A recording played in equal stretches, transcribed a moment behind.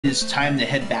It is time to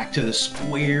head back to the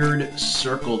squared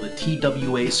circle, the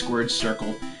TWA squared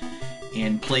circle,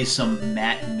 and play some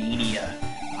Mania.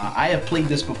 I have played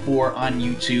this before on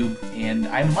YouTube, and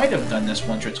I might have done this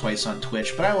once or twice on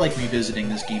Twitch, but I like revisiting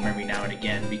this game every now and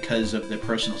again because of the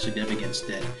personal significance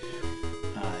that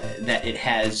it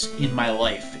has in my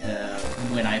life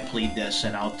when I played this,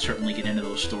 and I'll certainly get into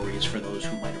those stories for those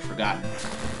who might have forgotten.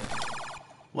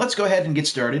 Let's go ahead and get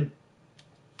started.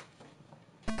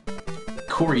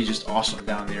 Corey's just awesome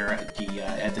down there at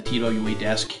the TWA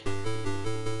desk,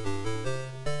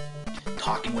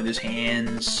 talking with his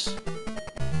hands.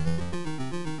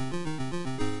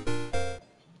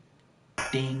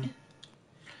 Ding.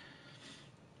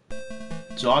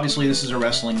 So obviously this is a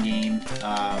wrestling game,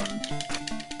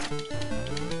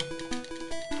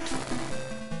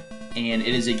 and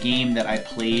it is a game that I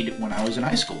played when I was in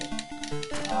high school.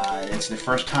 It's the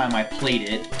first time I played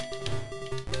it.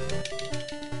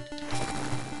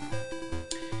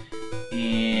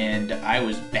 And I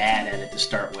was bad at it to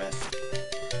start with.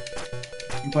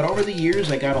 But over the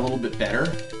years, I got a little bit better,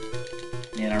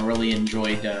 and I really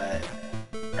enjoyed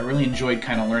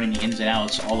kind of learning the ins and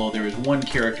outs. Although there is one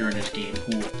character in this game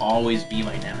who will always be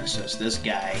my nemesis. This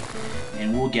guy,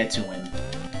 and we'll get to him.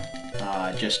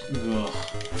 Just ugh.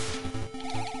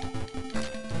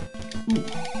 Ooh.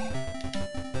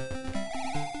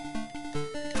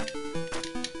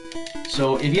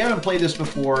 So if you haven't played this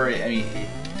before, I mean,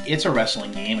 it's a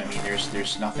wrestling game. I mean,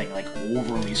 there's nothing like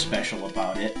overly special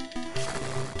about it.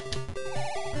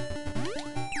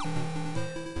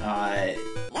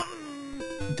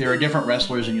 There are different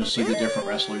wrestlers, and you'll see the different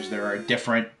wrestlers. There are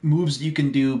different moves that you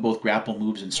can do, both grapple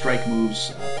moves and strike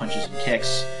moves, punches and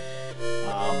kicks.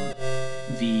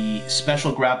 The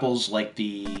special grapples, like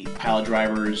the pile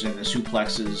drivers and the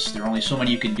suplexes, there are only so many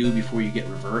you can do before you get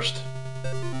reversed.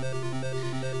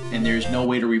 And there's no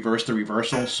way to reverse the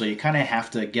reversal, so you kind of have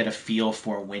to get a feel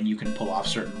for when you can pull off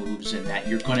certain moves and that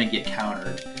you're going to get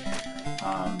countered.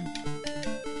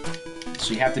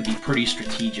 So you have to be pretty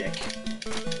strategic.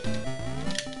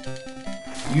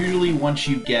 Usually once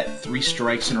you get 3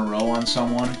 strikes in a row on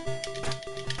someone,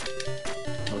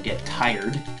 they'll get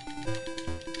tired.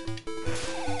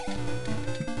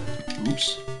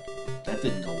 Oops, that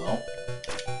didn't go well.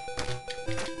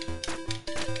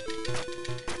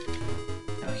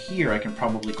 Here I can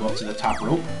probably go up to the top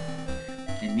rope,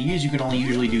 and these you can only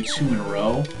usually do 2 in a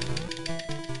row.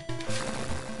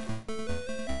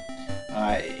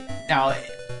 Now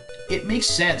it makes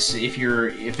sense if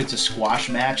it's a squash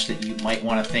match that you might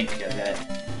want to think that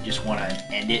you just want to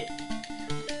end it,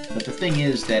 but the thing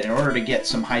is that in order to get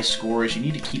some high scores you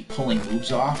need to keep pulling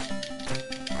moves off.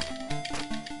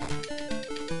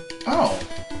 Oh,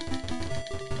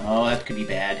 that could be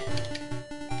bad.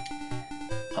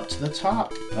 Up to the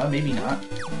top. Maybe not.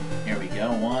 There we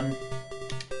go. 1.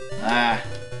 And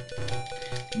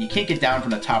you can't get down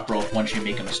from the top rope once you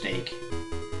make a mistake.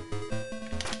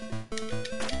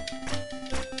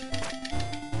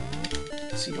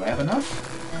 Let's see, do I have enough?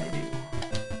 I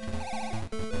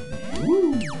do.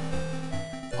 Woo!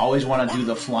 Always want to do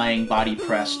the flying body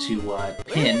press to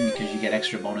pin, because you get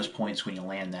extra bonus points when you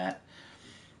land that.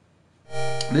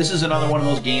 This is another one of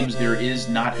those games, there is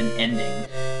not an ending.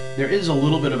 There is a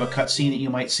little bit of a cutscene that you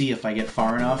might see if I get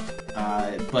far enough,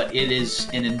 but it is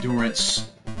an endurance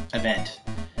event.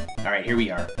 Alright, here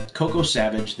we are. Coco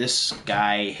Savage, this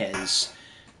guy has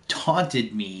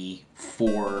taunted me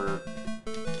for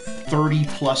 30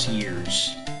 plus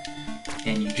years,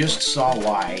 and you just saw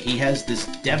why. He has this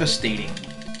devastating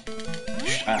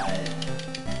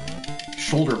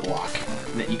shoulder block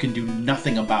that you can do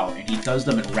nothing about, and he does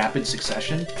them in rapid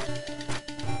succession.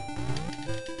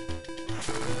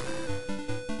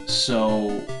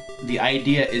 So the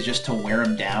idea is just to wear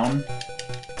him down.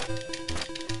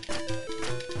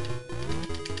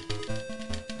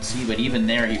 See, but even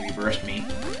there he reversed me.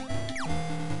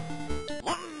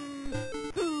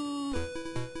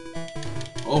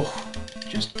 Oh,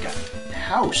 just got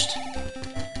housed.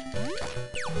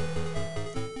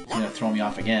 He's gonna throw me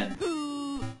off again.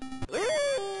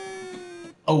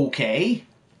 Okay,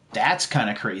 that's kind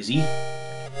of crazy.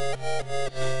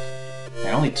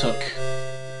 That only took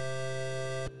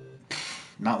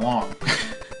not long.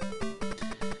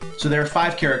 So there are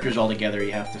 5 characters altogether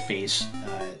you have to face.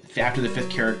 After the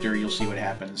 5th character, you'll see what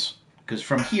happens. Because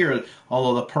from here,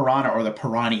 although the Piranha or the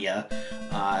Piranha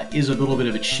is a little bit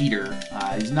of a cheater,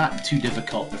 it's not too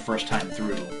difficult the first time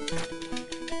through.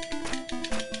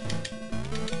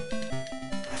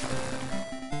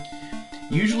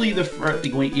 Usually,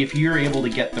 if you're able to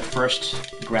get the first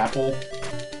grapple,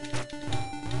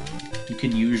 you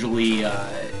can usually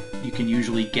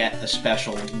get a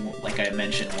special, like like I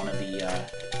mentioned, one of the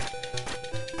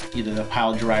either the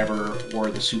pile driver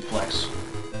or the suplex.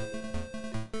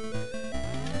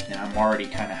 And I'm already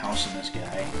kind of housing this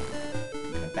guy.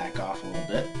 I'm gonna back off a little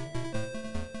bit.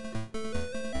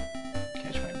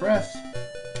 Catch my breath.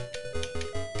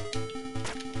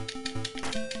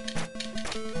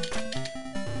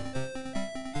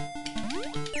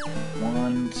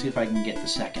 One, see if I can get the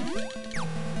second.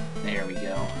 There we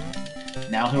go.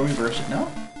 Now he'll reverse it.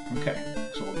 No? Okay.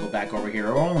 So we'll go back over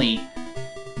here. We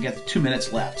got 2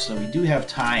 minutes left, so we do have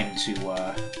time to,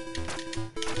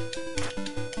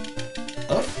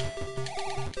 oh!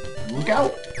 Look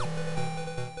out!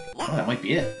 Oh, that might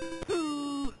be it.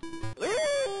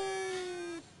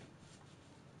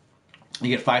 You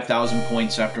get 5,000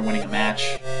 points after winning a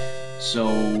match. So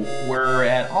we're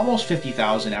at almost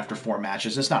 50,000 after 4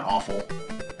 matches. That's not awful.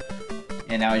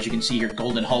 And now, as you can see here,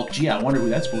 Golden Hulk. Gee, I wonder who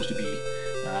that's supposed to be.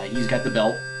 He's got the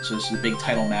belt, so this is a big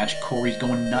title match. Corey's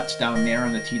going nuts down there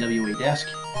on the TWA desk.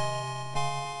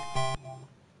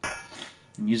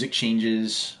 The music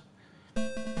changes.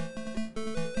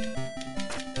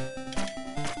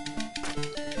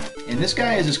 And this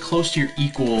guy is as close to your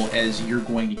equal as you're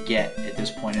going to get at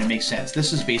this point, and it makes sense.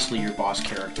 This is basically your boss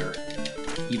character,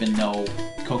 even though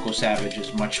Coco Savage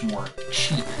is much more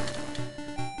cheap.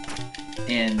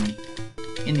 And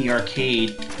in the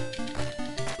arcade,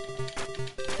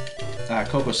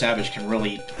 Coco Savage can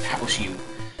really house you.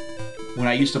 When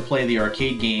I used to play the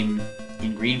arcade game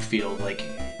in Greenfield, like,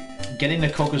 getting to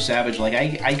Coco Savage, like,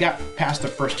 I got past the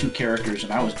first 2 characters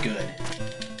and I was good.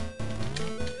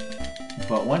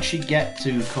 But once you get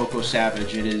to Coco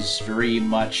Savage, it is very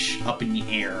much up in the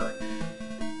air.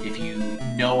 If you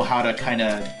know how to kind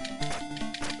of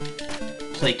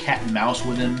play cat and mouse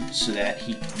with him so that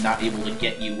he's not able to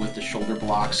get you with the shoulder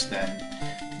blocks, then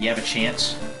you have a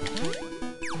chance.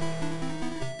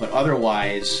 But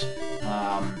otherwise,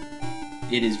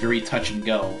 it is very touch and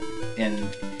go. And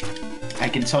I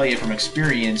can tell you from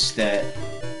experience that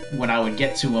when I would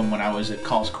get to him when I was at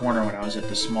Call's Corner, when I was at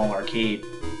the small arcade,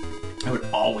 I would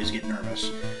always get nervous.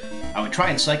 I would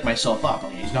try and psych myself up. I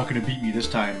mean, he's not going to beat me this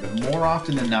time, but more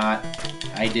often than not,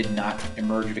 I did not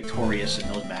emerge victorious in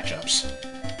those matchups.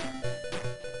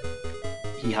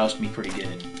 He housed me pretty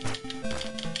good.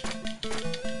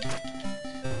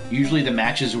 Usually the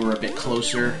matches were a bit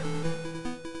closer.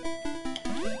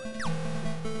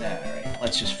 Alright,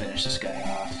 let's just finish this guy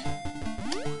off.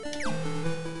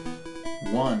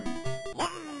 1,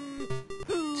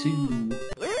 2...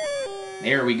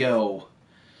 There we go.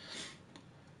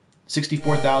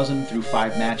 64,000 through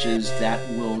 5 matches. That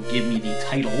will give me the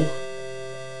title,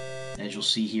 as you'll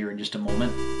see here in just a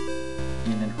moment,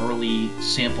 in an early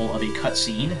sample of a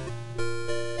cutscene.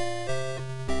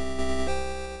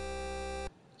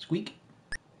 Squeak.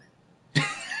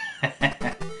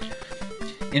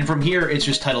 And from here, it's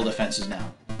just title defenses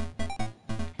now.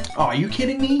 Oh, are you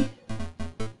kidding me?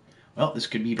 Well, this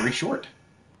could be very short.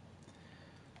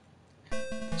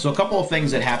 So a couple of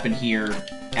things that happen here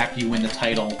after you win the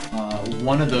title.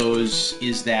 One of those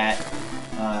is that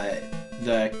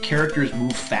the characters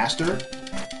move faster.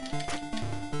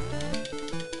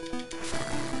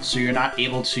 So you're not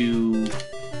able to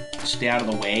stay out of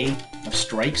the way of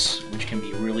strikes, which can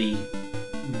be really,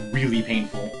 really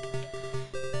painful.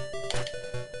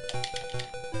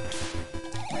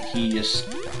 Like, he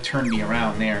just turned me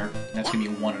around there. That's going to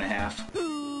be a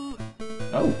 1.5.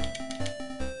 Oh.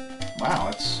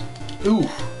 Wow, that's... Ooh!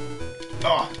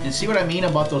 Oh, and see what I mean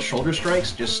about those shoulder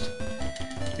strikes? Just...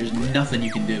 There's nothing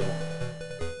you can do.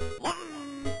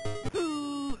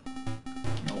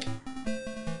 Nope.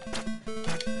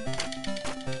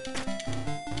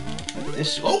 Like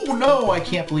this... Oh, no! I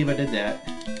can't believe I did that.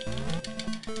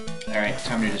 Alright,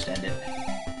 time to just end it.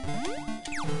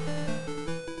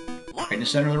 Right in the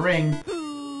center of the ring.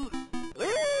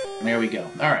 There we go.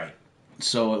 Alright.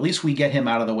 So at least we get him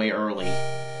out of the way early.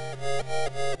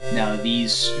 Now,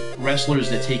 these wrestlers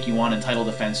that take you on in title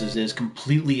defenses is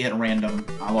completely at random,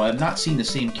 although I've not seen the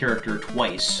same character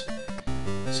twice,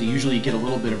 so usually you get a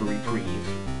little bit of a reprieve.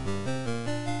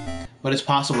 But it's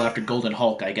possible after Golden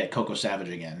Hulk I get Coco Savage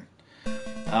again.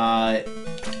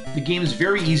 The game is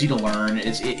very easy to learn,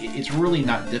 it's really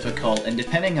not difficult, and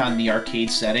depending on the arcade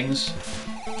settings...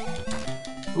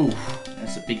 Ooh,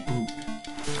 that's a big boot.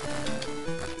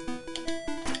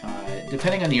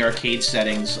 Depending on the arcade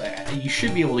settings, you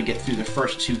should be able to get through the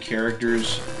first 2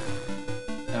 characters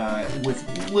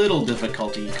with little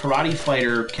difficulty. Karate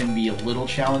Fighter can be a little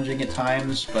challenging at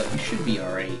times, but you should be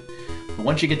alright. But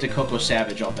once you get to Coco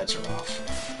Savage, all bets are off.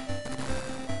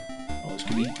 Oh, this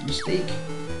could be a mistake.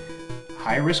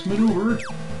 High-risk maneuver.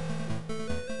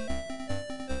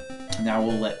 Now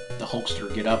we'll let the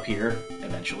Hulkster get up here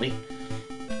eventually.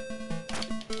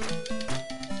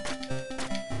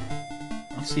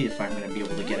 Let's see if I'm going to be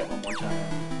able to get it one more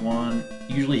time. One.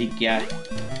 Usually you get...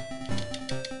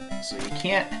 So you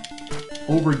can't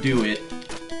overdo it.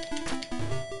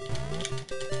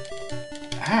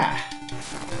 Ah!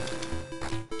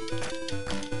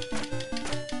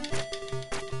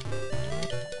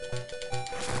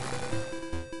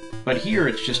 But here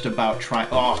it's just about trying...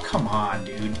 Oh, come on,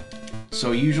 dude.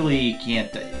 So usually you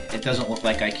can't... It doesn't look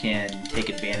like I can take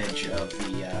advantage of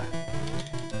the...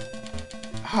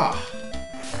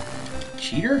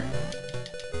 Cheater?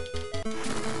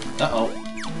 Uh-oh.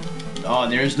 Oh,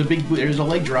 and there's the big... There's a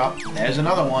leg drop. There's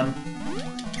another one.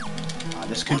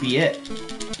 This could be it.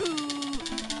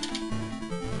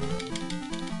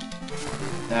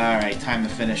 Alright, time to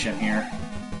finish him here.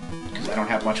 Because I don't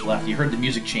have much left. You heard the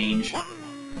music change.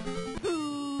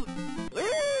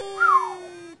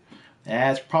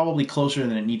 That's probably closer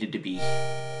than it needed to be.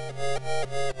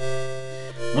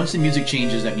 Once the music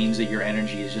changes, that means that your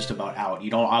energy is just about out.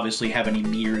 You don't obviously have any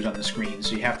meters on the screen,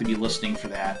 so you have to be listening for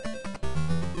that.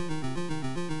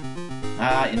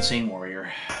 Ah, Insane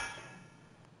Warrior.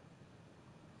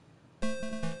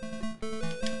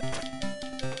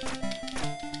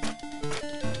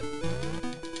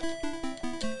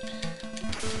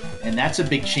 And that's a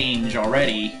big change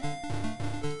already.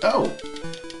 Oh!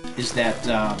 Is that,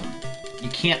 you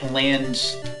can't land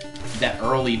that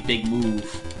early big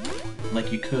move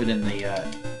like you could in the,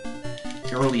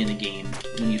 early in the game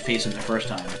when you face him the first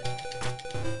time.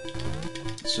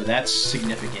 So that's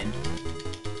significant.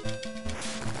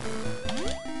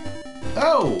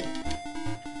 Oh!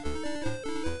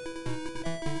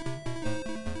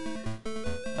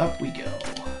 Up we go.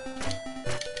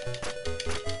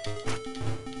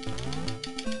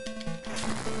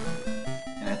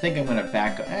 And I think I'm gonna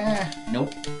back up.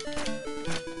 Nope.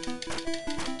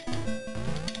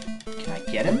 Can I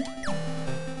get him?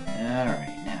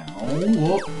 Alright, now...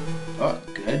 Whoa. Oh,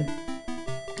 good.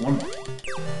 One more.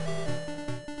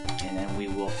 And then we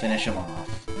will finish him off.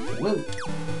 Whoa.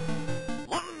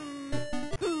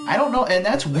 I don't know, and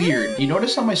that's weird. You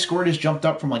notice how my score just jumped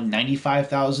up from like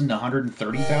 95,000 to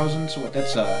 130,000? So what,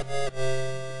 that's a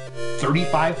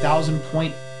 35,000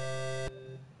 point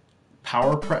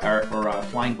power press or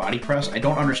flying body press. I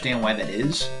don't understand why that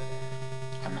is.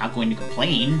 I'm not going to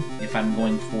complain if I'm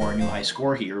going for a new high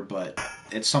score here, but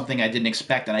it's something I didn't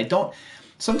expect, and I don't...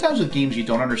 Sometimes with games you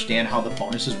don't understand how the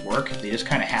bonuses work. They just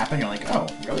kind of happen. You're like, oh,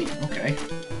 really? Okay.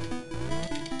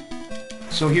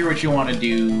 So here what you want to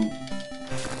do,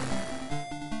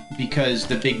 because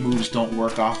the big moves don't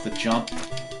work off the jump,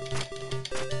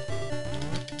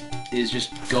 is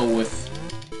just go with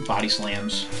body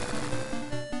slams.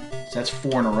 So that's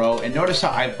 4 in a row. And notice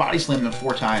how I've body slammed him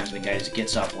 4 times and the guy just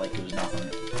gets up like it was nothing.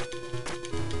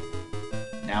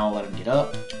 Now I'll let him get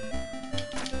up.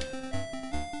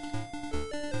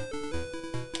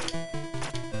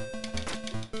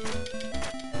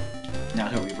 Now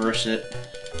he'll reverse it.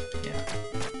 Yeah.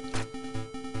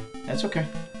 That's okay.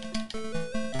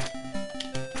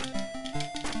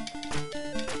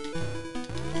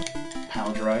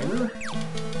 Pile driver.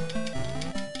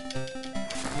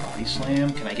 Body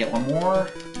slam. Can I get one more?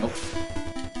 Nope.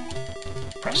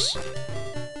 Press.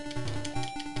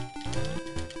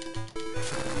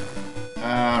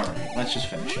 Alright, let's just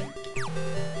finish him.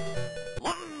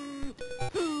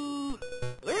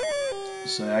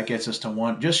 So that gets us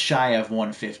to just shy of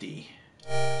 150.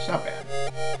 It's not bad.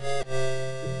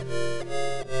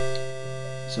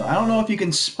 So I don't know if you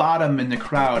can spot him in the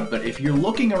crowd, but if you're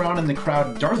looking around in the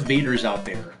crowd, Darth Vader's out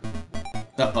there.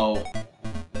 Uh-oh.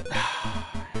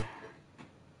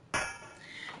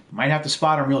 Might have to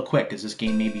spot him real quick, because this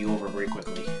game may be over very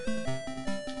quickly.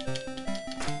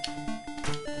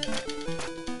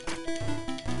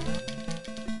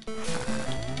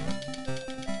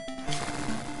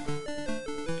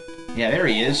 Yeah, there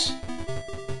he is.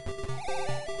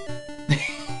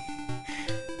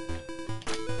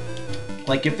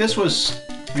 Like, if this was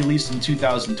released in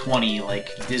 2020,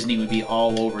 like, Disney would be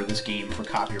all over this game for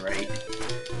copyright.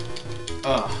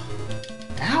 Ugh.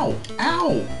 Ow!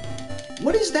 Ow!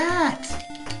 What is that?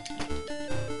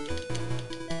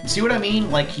 See what I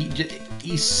mean? Like,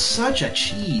 he's such a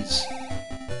cheese.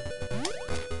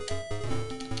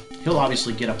 He'll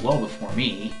obviously get up well before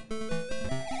me.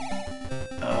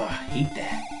 Ugh, hate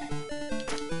that.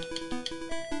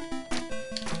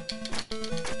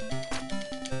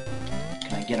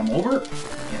 Can I get him over?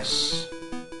 Yes.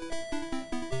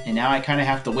 And now I kind of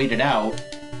have to wait it out.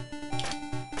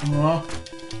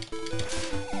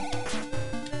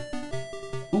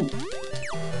 Ooh.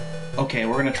 Okay,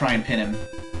 we're gonna try and pin him.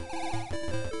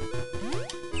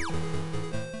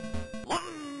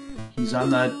 He's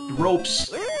on the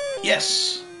ropes.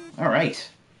 Yes! Alright.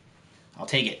 I'll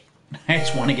take it. I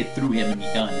just want to get through him and be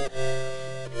done.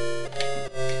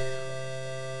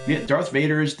 Yeah, Darth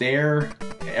Vader is there.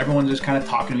 Everyone's just kind of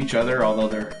talking to each other, although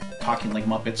they're talking like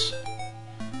Muppets.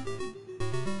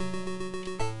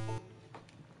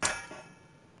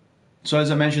 So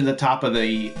as I mentioned at the top of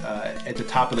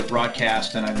the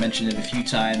broadcast, and I've mentioned it a few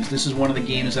times, this is one of the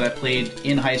games that I played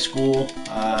in high school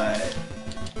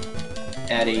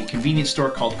at a convenience store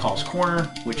called Call's Corner,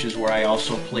 which is where I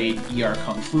also played ER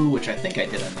Kung Fu, which I think I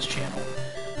did on this channel,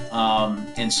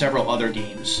 and several other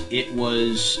games. It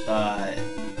was a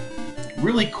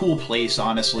really cool place,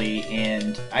 honestly,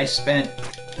 and I spent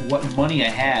what money I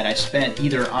had, I spent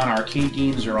either on arcade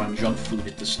games or on junk food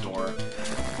at the store.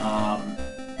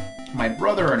 My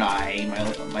brother and I,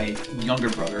 my younger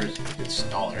brother, it's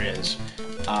all there is,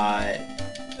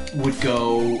 would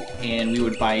go and we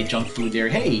would buy junk food there.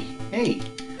 Hey,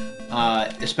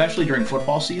 especially during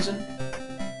football season.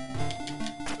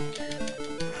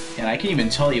 And I can't even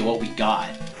tell you what we got.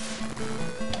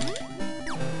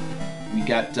 We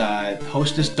got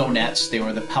Hostess Donuts, they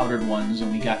were the powdered ones,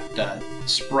 and we got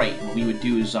Sprite. And what we would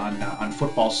do is on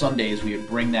football Sundays, we would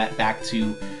bring that back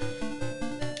to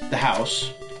the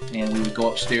house, and we would go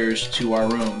upstairs to our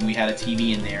room. We had a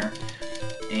TV in there,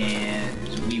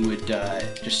 and we would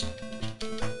just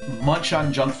munch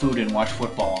on junk food and watch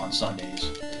football on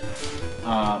Sundays.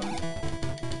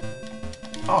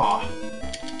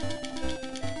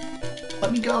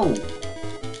 Let me go!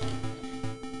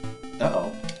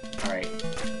 Uh-oh. Alright.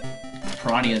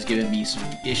 Piranha's giving me some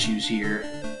issues here.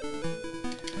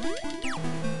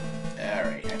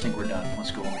 Alright, I think we're done.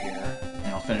 Let's go over here. And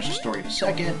I'll finish the story in a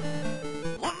second.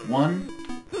 1,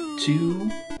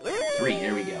 2, 3.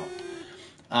 There we go.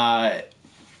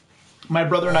 My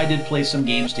brother and I did play some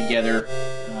games together.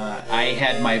 I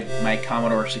had my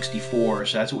Commodore 64,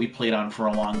 so that's what we played on for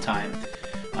a long time.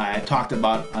 I talked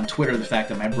about on Twitter the fact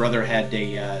that my brother had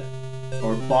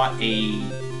bought a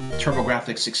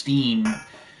TurboGrafx 16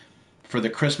 for the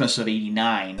Christmas of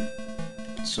 '89,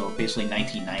 so basically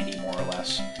 1990 more or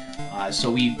less.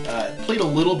 So we played a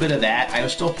little bit of that. I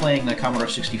was still playing the Commodore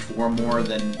 64 more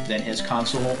than his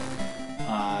console,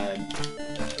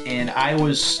 and I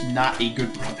was not a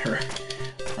good brother.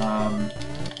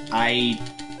 I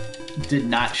did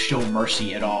not show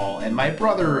mercy at all, and my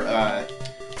brother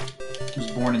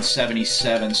was born in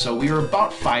 '77, so we were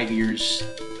about 5 years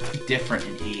different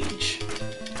in age,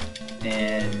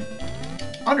 and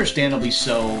understandably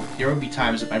so. There would be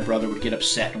times that my brother would get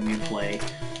upset when we would play.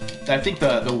 I think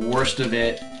the worst of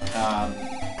it,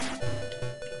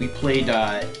 we played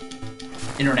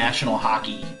international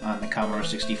hockey on the Commodore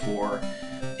 64,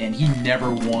 and he never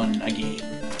won a game.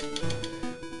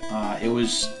 It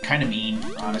was kind of mean,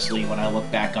 honestly, when I look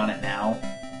back on it now.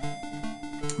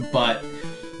 But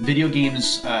video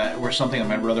games were something that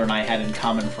my brother and I had in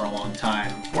common for a long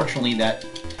time. Fortunately, that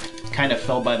kind of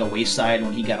fell by the wayside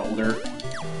when he got older.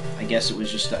 I guess it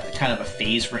was just kind of a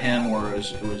phase for him,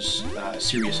 whereas it was a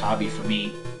serious hobby for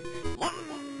me.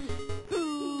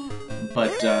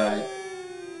 But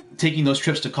taking those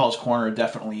trips to Call's Corner are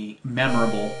definitely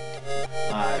memorable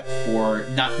for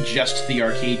not just the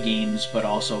arcade games, but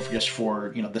also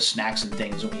for the snacks and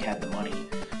things when we had the money.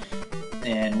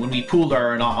 And when we pooled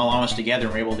our allowance together,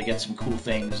 we were able to get some cool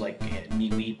things. Like,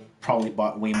 we probably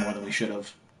bought way more than we should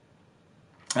have.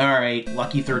 Alright,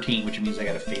 lucky 13, which means I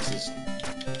gotta face this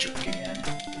jerk again.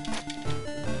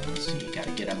 Let's see,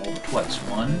 gotta get him over twice.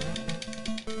 1,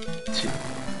 2.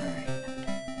 Alright.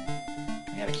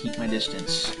 I gotta keep my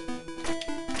distance.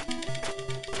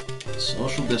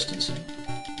 Social distancing.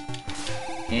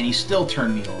 And he still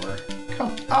turned me over.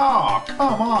 Come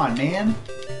on, man!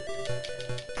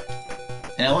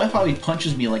 And I love how he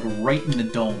punches me, like, right in the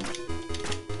dome.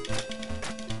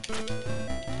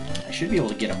 I should be able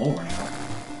to get him over now.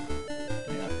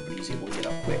 Yeah, but he's able to get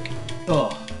up quick.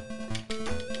 Ugh.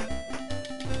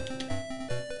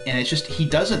 And it's just, he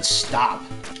doesn't stop.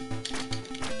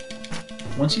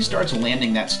 Once he starts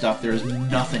landing that stuff, there's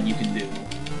nothing you can do.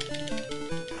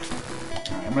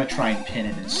 Alright, I'm gonna try and pin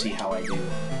it and see how I do.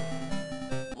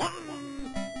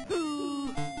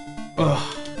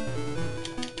 Ugh.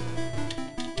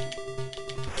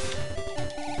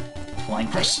 Flying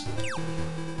press.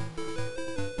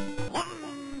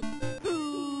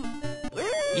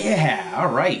 Yeah,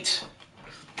 alright.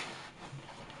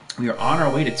 We are on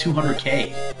our way to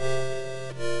 200K.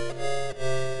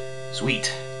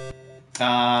 Sweet.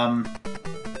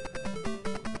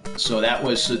 So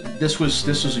this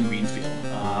was in Greenfield.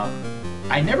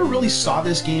 I never really saw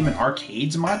this game in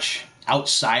arcades much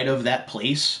outside of that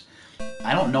place.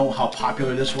 I don't know how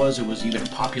popular this was. It was even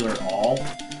popular at all.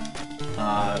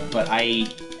 But I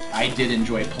did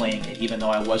enjoy playing it, even though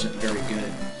I wasn't very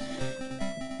good.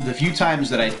 The few times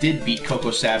that I did beat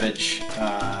Coco Savage,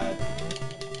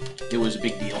 it was a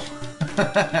big deal.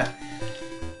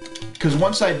 Because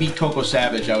once I beat Coco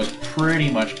Savage, I was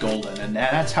pretty much golden, and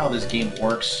that's how this game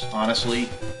works, honestly.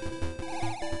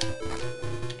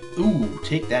 Ooh,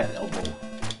 take that, elbow.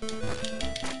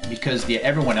 Because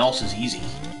everyone else is easy.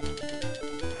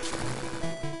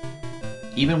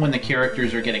 Even when the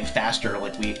characters are getting faster,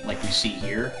 like we see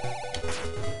here.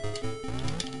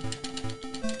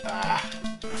 Ah,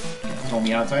 throw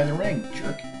me outside the ring,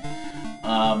 jerk.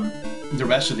 The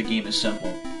rest of the game is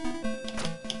simple.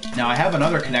 Now, I have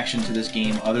another connection to this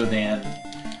game other than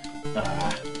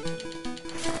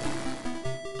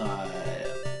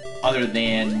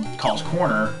Call's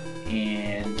Corner,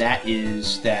 and that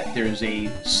is that there's a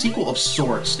sequel of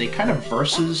sorts. They kind of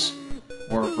versed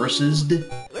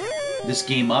this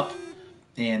game up,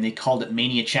 and they called it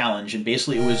Mania Challenge, and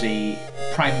basically it was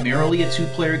primarily a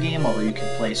two-player game, although you can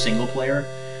play single-player.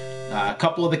 A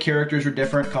couple of the characters were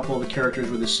different, a couple of the characters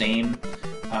were the same,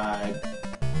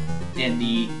 and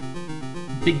the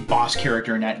big boss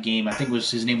character in that game, I think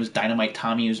his name was Dynamite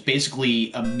Tommy. He was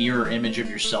basically a mirror image of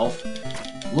yourself.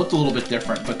 Looked a little bit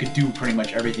different, but could do pretty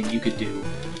much everything you could do.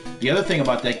 The other thing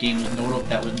about that game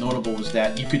that was notable was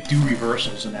that you could do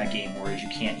reversals in that game, whereas you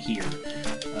can't here.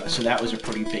 So that was a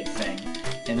pretty big thing.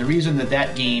 And the reason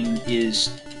that game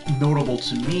is notable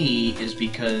to me is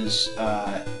because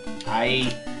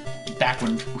back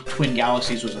when Twin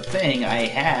Galaxies was a thing, I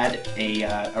had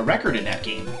a record in that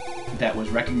game that was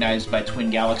recognized by Twin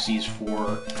Galaxies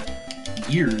for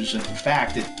years. And in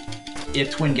fact, if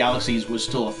Twin Galaxies was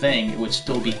still a thing, it would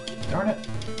still be... Darn it.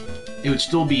 It would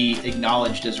still be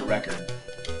acknowledged as a record.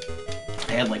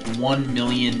 I had like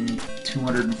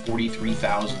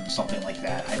 1,243,000, something like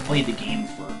that. I played the game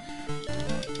for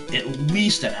at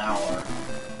least an hour.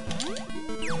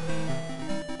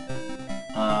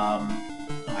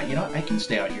 You know what? I can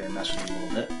stay out here and mess with you a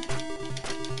little bit.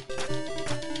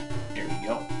 There we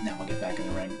go. Now I'll get back in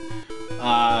the ring.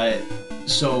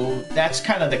 So that's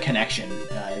kind of the connection.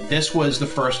 This was the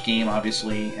first game,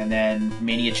 obviously, and then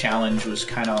Mania Challenge was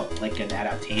kind of like an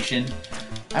adaptation.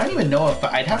 I don't even know if...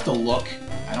 I'd have to look.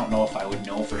 I don't know if I would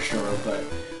know for sure, but...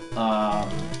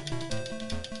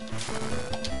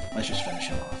 let's just finish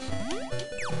him off.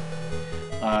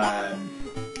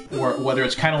 Or whether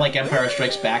it's kind of like Empire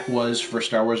Strikes Back was for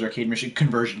Star Wars Arcade Machine.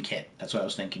 Conversion Kit. That's what I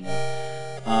was thinking of.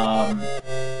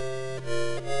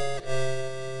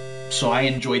 So I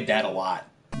enjoyed that a lot.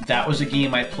 That was a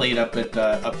game I played up at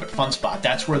Fun Spot.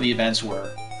 That's where the events were.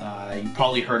 You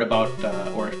probably heard about,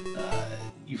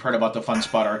 you've heard about the Fun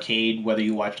Spot arcade, whether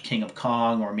you watched King of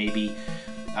Kong, or maybe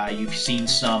you've seen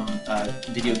some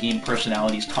video game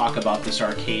personalities talk about this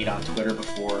arcade on Twitter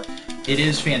before. It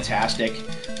is fantastic.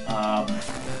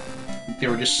 There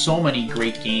were just so many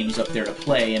great games up there to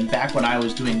play, and back when I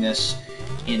was doing this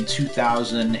in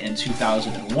 2000 and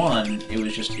 2001,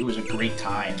 it was a great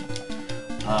time.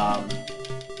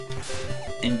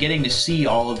 And getting to see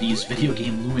all of these video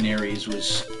game luminaries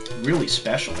was really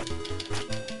special.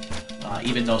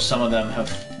 Even though some of them have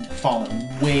fallen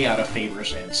way out of favor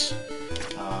since.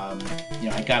 You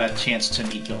know, I got a chance to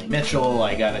meet Billy Mitchell,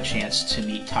 I got a chance to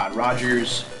meet Todd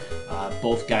Rogers.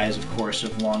 Both guys, of course,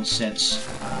 have long since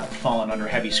fallen under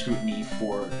heavy scrutiny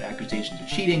for accusations of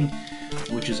cheating,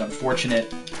 which is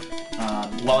unfortunate.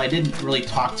 While I didn't really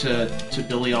talk to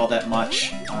Billy all that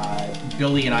much,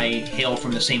 Billy and I hail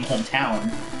from the same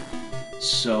hometown,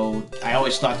 so I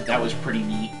always thought that was pretty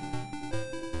neat.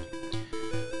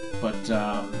 But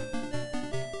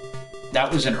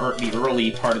that was in the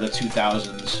early part of the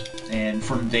 2000s, and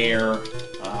from there,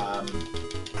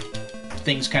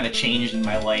 things kind of changed in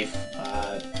my life.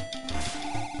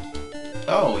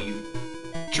 Oh, you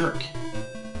jerk.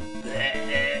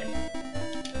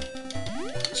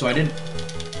 So I didn't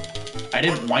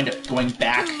wind up going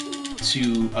back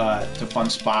to Fun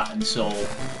Spot until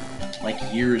like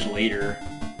years later.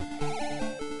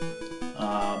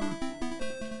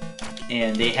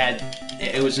 And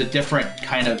it was a different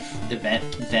kind of event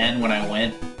then when I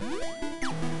went.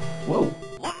 Whoa.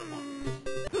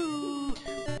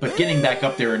 But getting back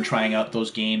up there and trying out those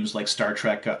games like Star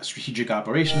Trek Strategic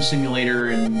Operations Simulator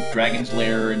and Dragon's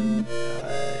Lair and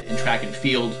Track and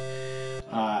Field,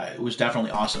 it was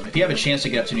definitely awesome. If you have a chance to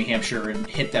get up to New Hampshire and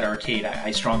hit that arcade,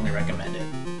 I strongly recommend it.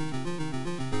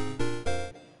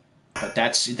 But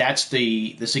that's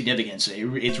the significance.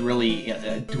 It's really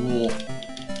a dual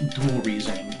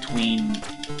reasoning between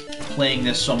playing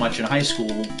this so much in high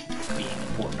school being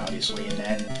important, obviously, and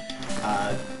then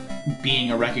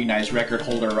being a recognized record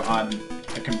holder on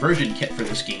a conversion kit for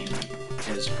this game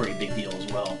is a pretty big deal as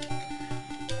well.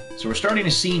 So we're starting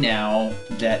to see now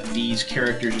that these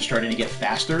characters are starting to get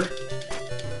faster,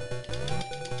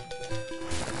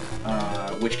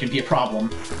 which can be a problem,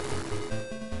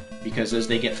 because as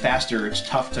they get faster, it's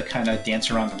tough to kind of dance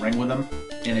around the ring with them,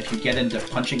 and if you get into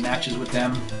punching matches with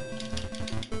them,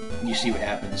 you see what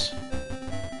happens.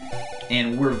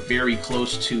 And we're very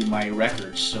close to my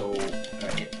records, so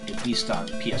at least on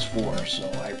PS4, so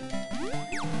I'm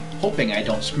hoping I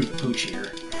don't screw the pooch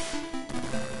here.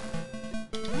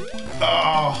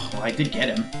 Oh, well, I did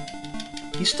get him.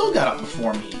 He still got up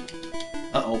before me.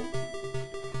 Uh-oh.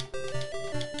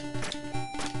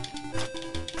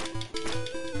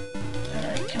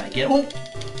 Alright, can I get him? Oh!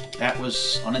 That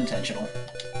was unintentional.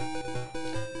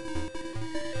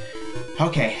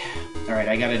 Okay. Alright,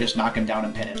 I gotta just knock him down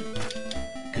and pin him.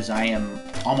 Because I am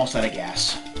almost out of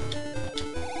gas.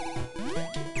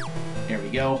 There we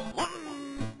go.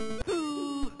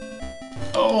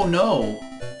 Oh, no!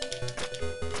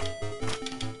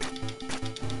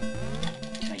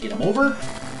 Get him over?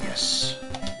 Yes.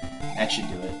 That should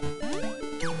do it.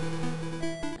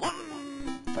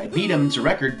 If I beat him, it's a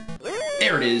record.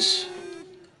 There it is.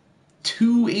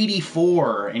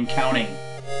 284 and counting.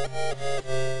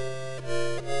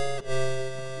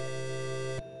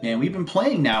 Man, we've been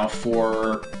playing now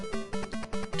for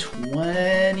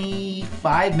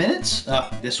 25 minutes?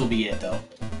 This will be it, though.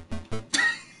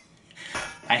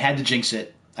 I had to jinx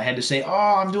it. I had to say, oh,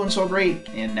 I'm doing so great,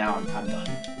 and now I'm done.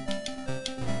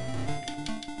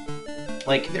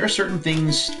 Like, there are certain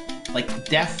things, like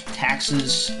death,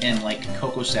 taxes, and, like,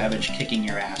 Coco Savage kicking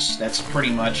your ass. That's pretty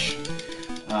much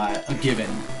a given.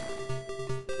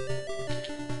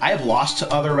 I have lost to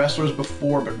other wrestlers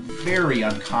before, but very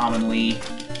uncommonly.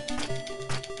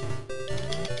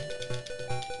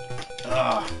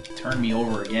 Ugh, turn me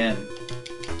over again.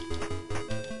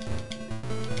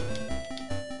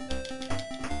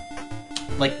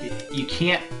 Like, you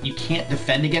can't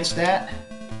defend against that.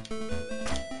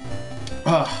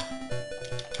 Ugh.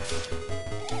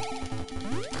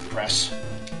 Press.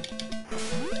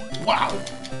 Wow.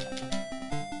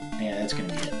 Yeah, that's gonna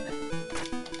be it.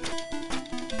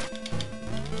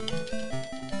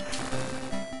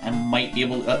 I might be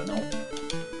able to... no.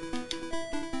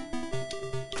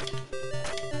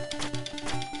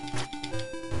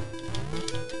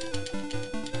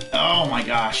 Oh my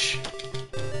gosh.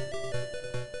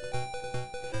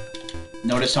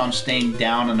 Notice how I'm staying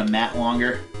down on the mat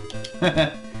longer?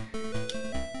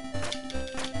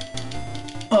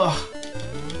 Ugh.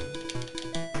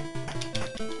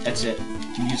 That's it.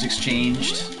 The music's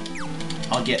changed.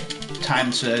 I'll get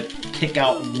time to kick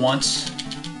out once.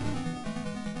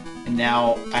 And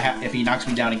now, if he knocks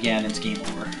me down again, it's game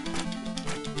over.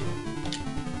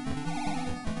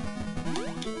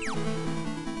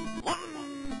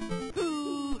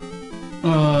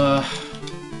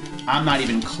 I'm not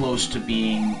even close to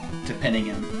pinning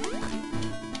him.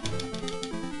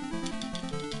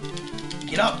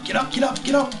 Get up, get up, get up,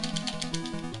 get up!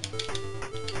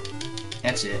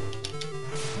 That's it.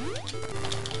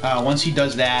 Once he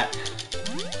does that,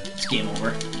 it's game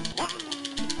over.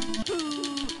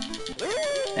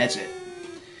 That's it.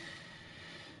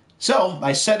 So,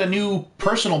 I set a new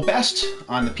personal best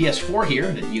on the PS4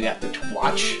 here that you got to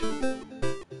watch.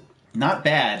 Not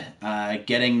bad.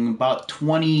 Getting about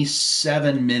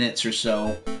 27 minutes or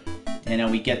so, and then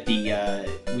we get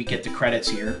the credits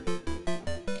here.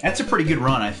 That's a pretty good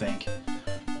run, I think.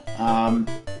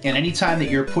 And anytime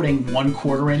that you're putting 1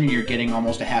 quarter in and you're getting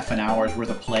almost a half an hour's worth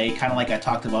of play, kind of like I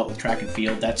talked about with track and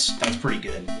field, that's pretty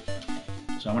good.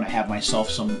 So I'm going to have myself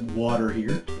some water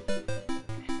here.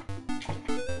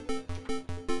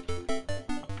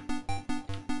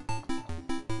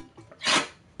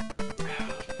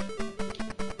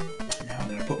 Now I'm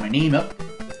going to put my name up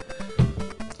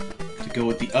to go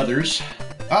with the others.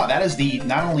 Oh, that is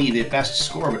not only the best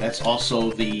score, but that's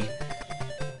also the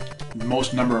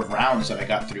most number of rounds that I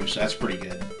got through, so that's pretty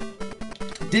good.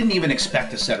 Didn't even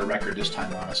expect to set a record this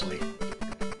time, honestly.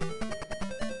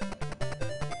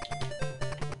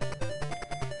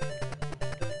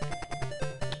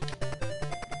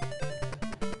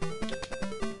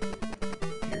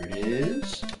 Here it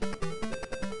is.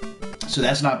 So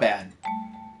that's not bad.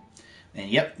 And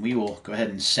yep, we will go ahead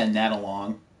and send that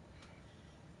along.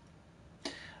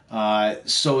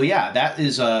 So yeah, that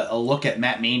is a look at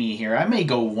Mania here. I may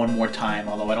go one more time,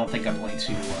 although I don't think I'm going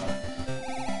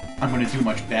to do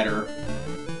much better.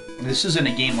 This isn't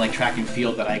a game like track and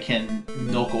field that I can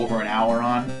milk over an hour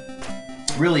on.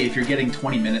 Really, if you're getting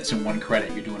 20 minutes in 1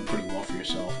 credit, you're doing pretty well for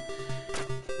yourself.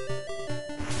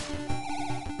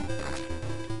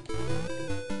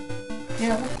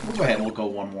 Yeah, we'll go ahead and we'll go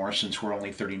one more since we're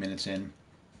only 30 minutes in.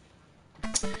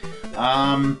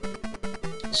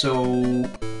 So,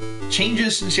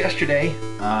 changes since yesterday.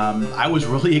 I was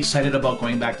really excited about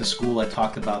going back to school. I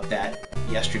talked about that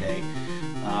yesterday.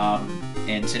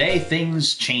 And today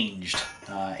things changed,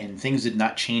 and things did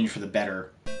not change for the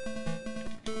better.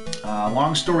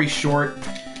 Long story short,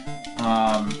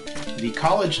 the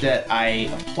college that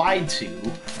I applied to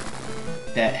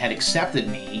that had accepted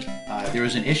me, there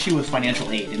was an issue with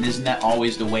financial aid, and isn't that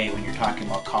always the way when you're talking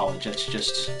about college? That's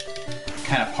just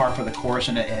kind of par for the course,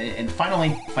 and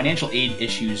finally, financial aid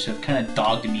issues have kind of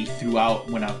dogged me throughout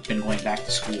when I've been going back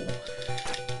to school.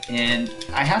 And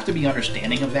I have to be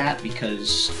understanding of that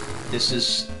because this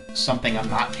is something I'm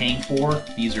not paying for.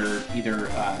 These are either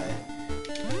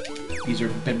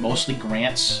been mostly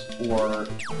grants or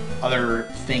other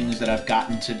things that I've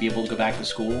gotten to be able to go back to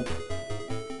school.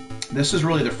 This is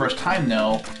really the first time,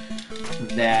 though,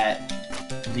 that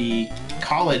the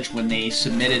college, when they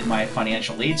submitted my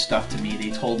financial aid stuff to me,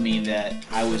 they told me that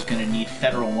I was going to need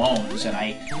federal loans, and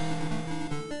I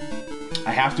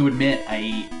have to admit,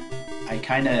 I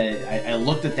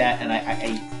looked at that and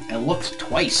I looked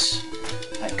twice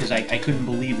because I couldn't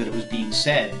believe that it was being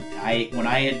said. When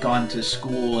I had gone to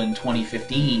school in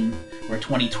 2015 or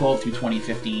 2012 through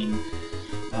 2015,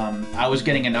 I was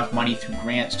getting enough money through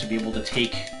grants to be able to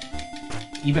take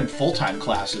even full-time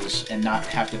classes and not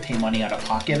have to pay money out of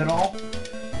pocket at all.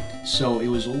 So it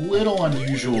was a little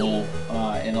unusual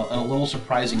and a little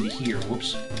surprising to hear.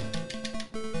 Whoops.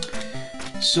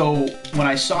 So when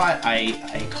I saw it,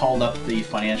 I called up the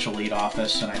financial aid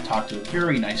office and I talked to a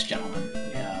very nice gentleman.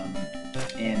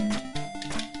 And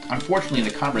unfortunately,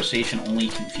 the conversation only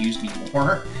confused me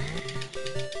more.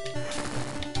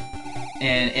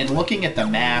 And looking at the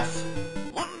math,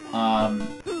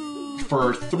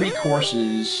 for 3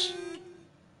 courses,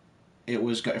 it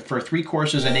was for 3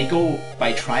 courses, and they go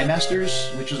by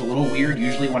trimesters, which is a little weird.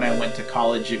 Usually when I went to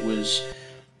college, it was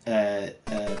a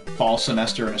fall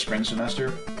semester and a spring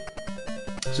semester.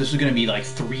 So this is going to be like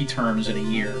 3 terms in a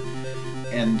year.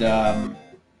 And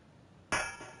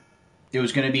it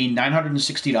was going to be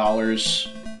 $960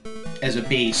 as a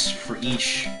base for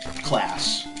each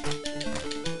class.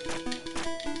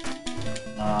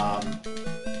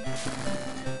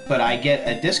 But I get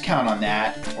a discount on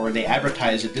that, or they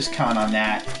advertise a discount on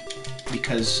that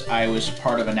because I was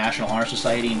part of a National Honor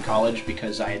Society in college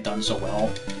because I had done so well.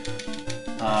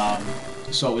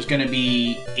 So it was going to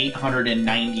be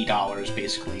 $890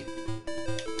 basically.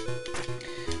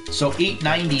 So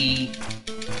 $890,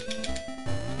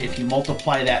 if you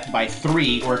multiply that by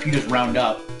 3, or if you just round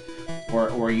up,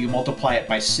 or you multiply it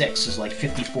by 6, is like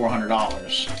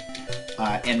 $5,400.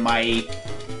 And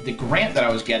the grant that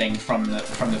I was getting from the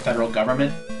federal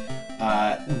government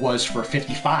was for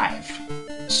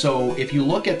 $55. So if you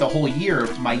look at the whole year,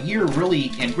 my year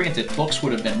really, and granted, books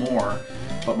would have been more,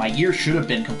 but my year should have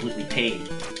been completely paid.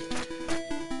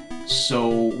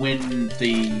 So when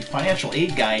the financial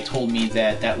aid guy told me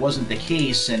that that wasn't the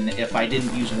case, and if I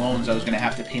didn't use loans, I was going to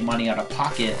have to pay money out of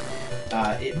pocket,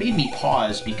 it made me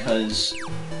pause because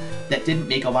that didn't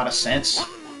make a lot of sense.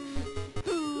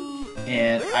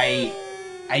 And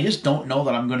I just don't know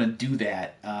that I'm going to do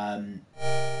that.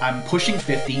 I'm pushing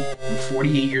 50. I'm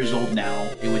 48 years old now.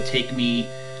 It would take me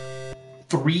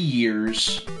 3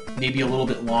 years, maybe a little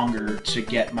bit longer, to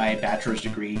get my bachelor's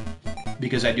degree,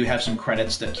 because I do have some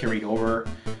credits that carried over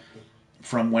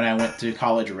from when I went to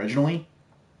college originally.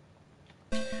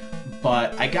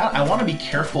 But I want to be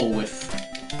careful with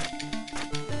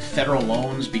federal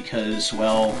loans because,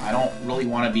 well, I don't really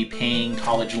want to be paying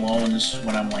college loans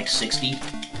when I'm like 60.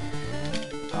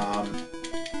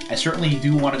 I certainly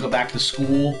do want to go back to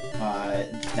school.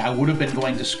 I would have been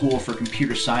going to school for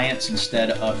computer science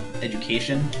instead of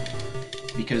education,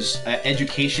 because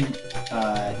education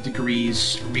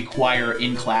degrees require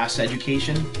in-class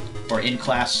education, or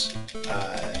in-class,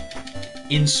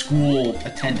 in-school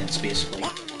attendance, basically.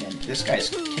 And this guy's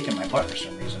kicking my butt for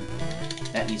some reason.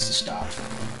 That needs to stop.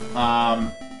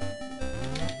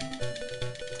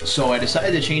 So I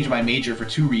decided to change my major for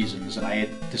 2 reasons, and I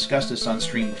had discussed this on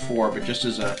stream before, but just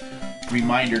as a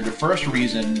reminder, the first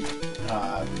reason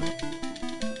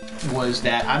was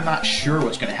that I'm not sure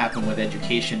what's going to happen with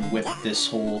education with this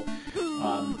whole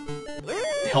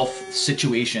health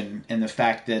situation, and the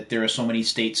fact that there are so many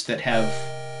states that have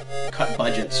cut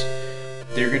budgets.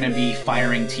 They're going to be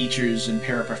firing teachers and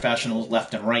paraprofessionals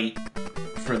left and right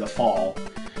for the fall.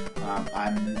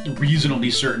 I'm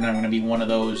reasonably certain I'm going to be one of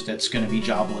those that's going to be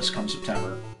jobless come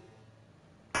September.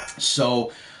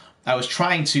 So I was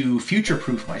trying to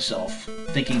future-proof myself,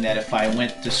 thinking that if I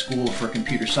went to school for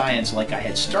computer science like I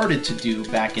had started to do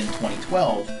back in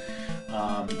 2012,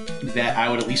 that I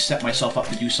would at least set myself up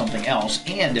to do something else.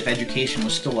 And if education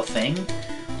was still a thing,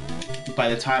 by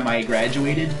the time I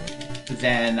graduated,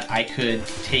 then I could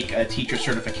take a teacher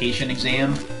certification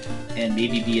exam and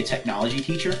maybe be a technology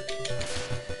teacher.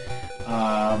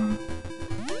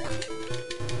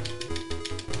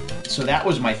 So that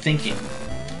was my thinking.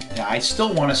 I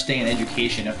still want to stay in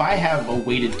education. If I have a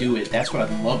way to do it, that's what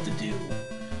I'd love to do.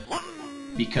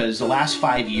 Because the last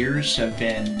 5 years have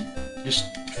been just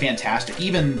fantastic,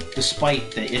 even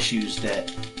despite the issues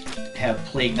that have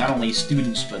plagued not only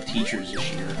students but teachers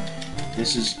this year.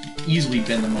 This has easily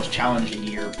been the most challenging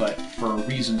year, but for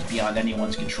reasons beyond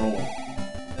anyone's control.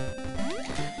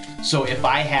 So if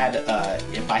I had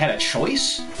a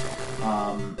choice,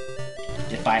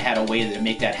 if I had a way to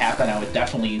make that happen, I would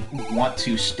definitely want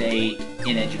to stay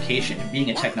in education. And being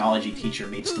a technology teacher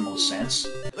makes the most sense.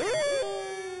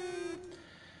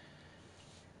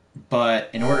 But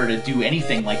in order to do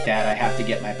anything like that, I have to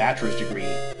get my bachelor's degree,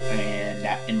 and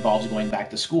that involves going back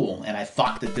to school. And I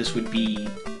thought that this would be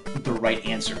the right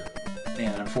answer.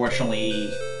 And unfortunately,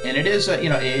 and it is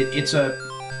it's a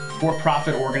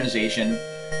for-profit organization,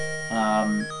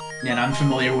 and I'm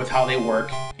familiar with how they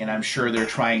work, and I'm sure they're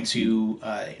trying to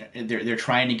they're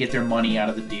trying to get their money out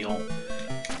of the deal.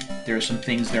 There's some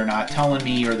things they're not telling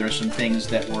me, or there's some things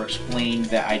that were explained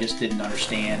that I just didn't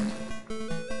understand.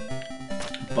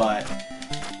 But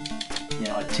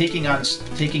taking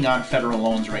on federal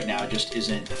loans right now just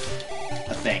isn't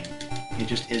a thing. It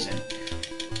just isn't.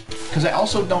 Because I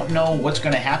also don't know what's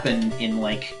going to happen in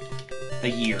like a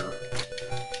year.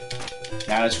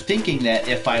 Now, I was thinking that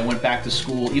if I went back to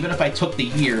school, even if I took the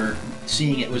year,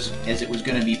 seeing it was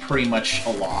going to be pretty much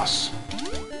a loss.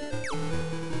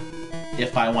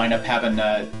 If I wind up having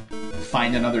to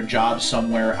find another job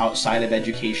somewhere outside of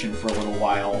education for a little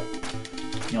while,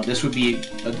 this would be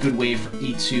a good way for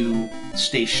me to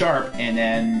stay sharp, and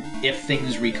then if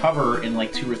things recover in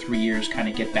like 2 or 3 years, kind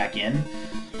of get back in.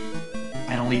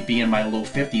 I'd only be in my low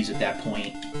 50s at that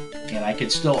point, and I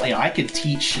could still, I could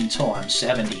teach until I'm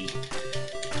 70,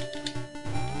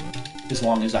 as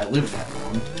long as I live that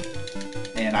long,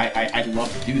 and I'd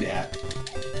love to do that.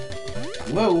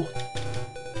 Whoa!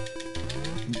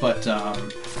 But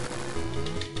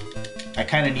I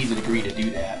kind of need the degree to do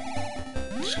that.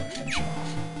 I'm just gonna finish it off.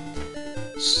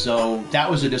 So that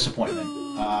was a disappointment.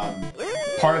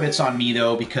 Part of it's on me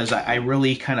though, because I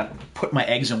really kind of put my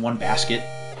eggs in one basket.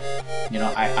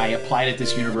 I applied at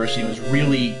this university. It was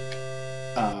really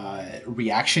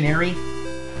reactionary,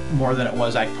 more than it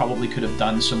was. I probably could have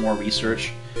done some more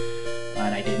research,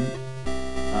 and I didn't.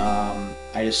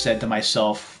 I just said to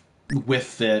myself,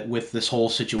 with this whole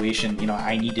situation,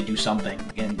 I need to do something,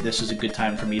 and this is a good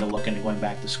time for me to look into going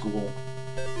back to school.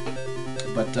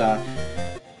 But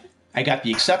I got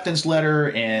the acceptance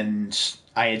letter, and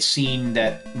I had seen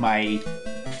that my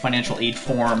financial aid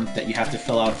form that you have to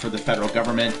fill out for the federal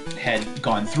government had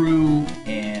gone through,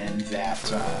 and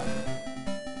that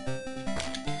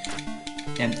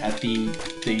and at the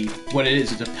what it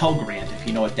is, it's a Pell Grant, if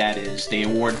you know what that is. They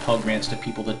award Pell Grants to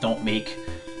people that don't make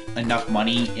enough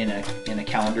money in a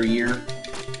calendar year.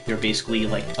 They're basically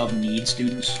like of-need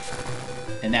students,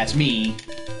 and that's me.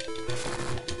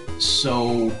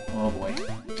 So, oh boy,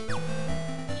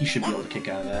 he should be able to kick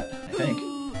out of that, I think.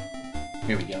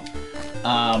 Here we go.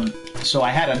 So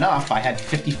I had enough. I had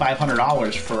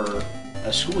 $5,500 for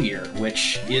a school year,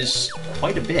 which is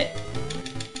quite a bit.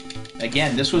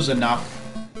 Again, this was enough.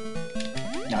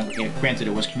 Now, granted,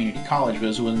 it was community college, but it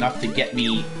was enough to get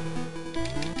me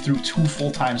through 2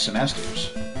 full-time semesters.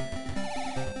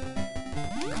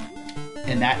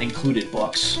 And that included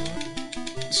books.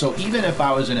 So even if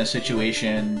I was in a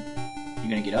situation... You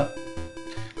gonna get up?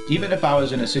 Even if I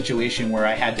was in a situation where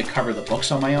I had to cover the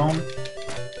books on my own,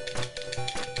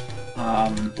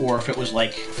 or if it was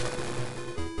like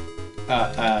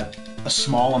a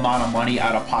small amount of money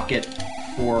out of pocket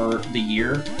for the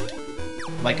year,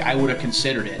 like I would have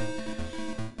considered it.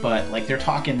 But like they're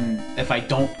talking, if I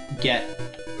don't get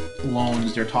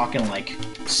loans, they're talking like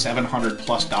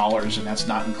 $700+, and that's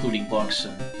not including books,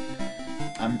 and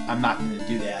I'm not going to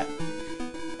do that.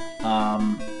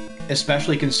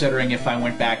 Especially considering if I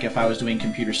went back, if I was doing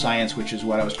computer science, which is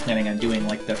what I was planning on doing,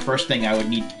 like the first thing I would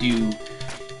need to do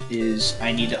is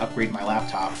I need to upgrade my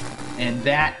laptop. And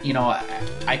that,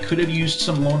 I could have used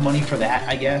some loan money for that,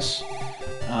 I guess.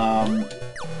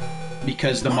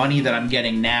 Because the money that I'm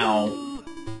getting now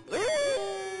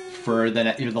for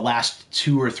the last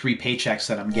 2 or 3 paychecks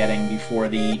that I'm getting before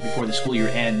the school year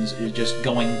ends is just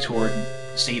going toward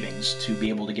savings to be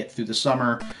able to get through the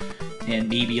summer and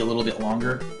maybe a little bit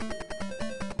longer.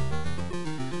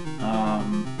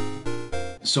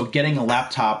 So getting a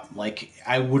laptop, like,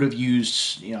 I would have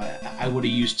used, I would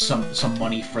have used some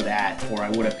money for that, or I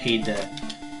would have paid the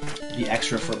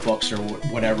extra for books or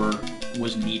whatever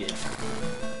was needed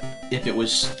if it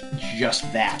was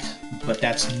just that. But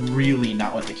that's really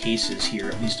not what the case is here,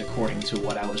 at least according to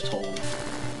what I was told.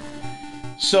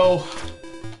 So,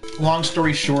 long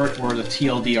story short, or the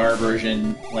TLDR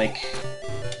version, like,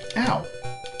 ow.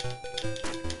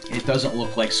 It doesn't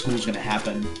look like school's going to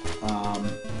happen.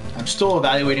 I'm still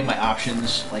evaluating my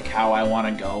options, like how I want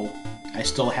to go. I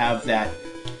still have that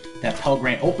Pell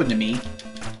Grant open to me,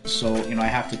 so I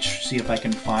have to see if I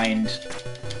can find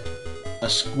a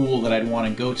school that I'd want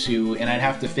to go to, and I'd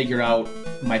have to figure out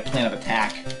my plan of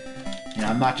attack.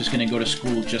 I'm not just going to go to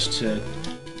school just to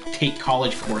take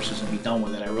college courses and be done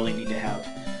with it. I really need to have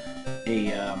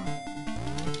a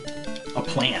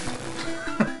plan.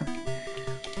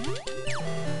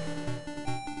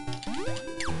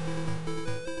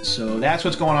 So that's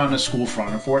what's going on the school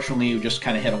front. Unfortunately, we just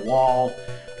kind of hit a wall.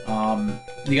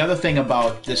 The other thing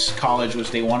about this college was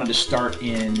they wanted to start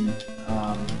in...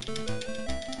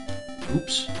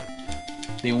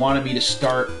 They wanted me to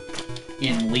start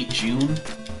in late June,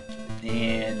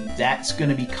 and that's going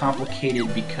to be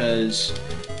complicated because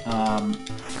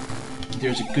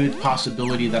there's a good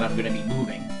possibility that I'm going to be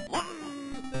moving.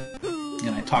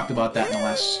 And I talked about that in the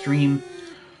last stream.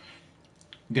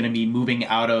 I'm going to be moving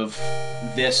out of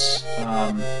this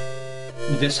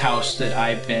this house that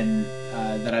I've been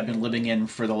living in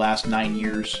for the last 9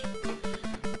 years,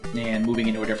 and moving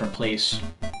into a different place.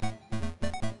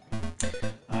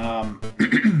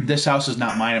 This house is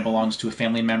not mine. It belongs to a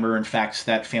family member. In fact,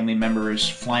 that family member is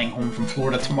flying home from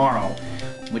Florida tomorrow,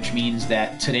 which means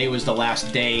that today was the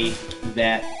last day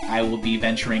that I will be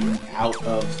venturing out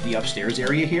of the upstairs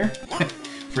area here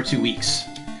for 2 weeks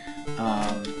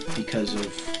because of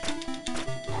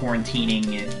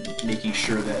quarantining and making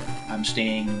sure that I'm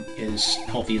staying as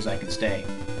healthy as I can stay.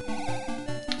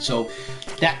 So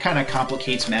that kind of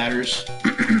complicates matters.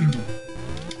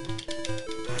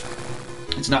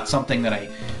 It's not something that I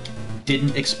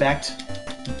didn't expect,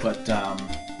 but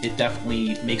it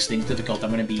definitely makes things difficult.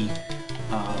 I'm going to be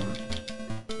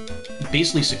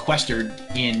basically sequestered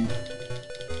in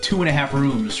 2.5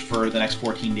 rooms for the next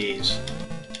 14 days.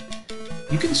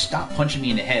 You can stop punching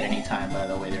me in the head anytime, by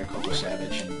the way, there, Coco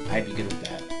Savage, and I'd be good with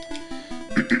that.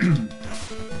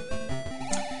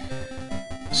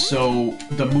 So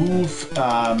the move,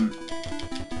 I'm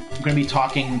going to be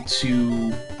talking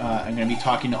to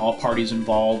all parties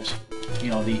involved.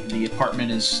 The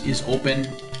apartment is open,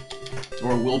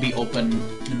 or will be open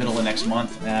in the middle of next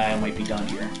month. I might be done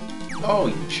here. Oh,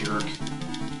 you jerk.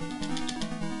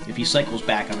 If he cycles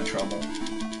back, I'm in trouble.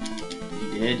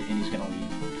 He did, and he's going to leave.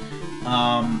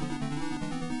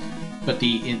 But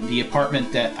the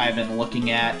apartment that I've been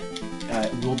looking at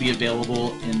will be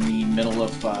available in the middle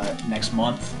of next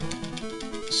month.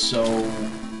 So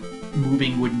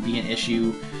moving wouldn't be an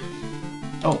issue.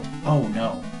 Oh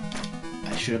no.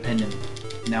 I should have pinned him.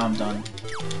 Now I'm done.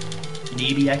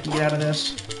 Maybe I can get out of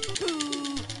this.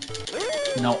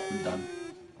 No, I'm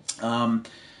done.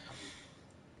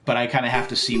 But I kind of have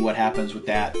to see what happens with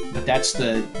that. But that's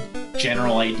the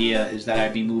general idea, is that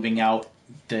I'd be moving out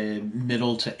the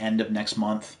middle to end of next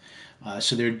month.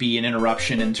 So there'd be an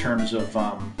interruption in terms of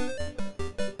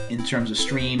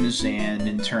streams and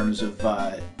in terms of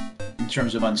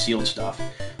unsealed stuff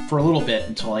for a little bit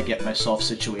until I get myself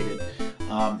situated.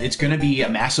 It's going to be a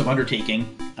massive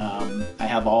undertaking. I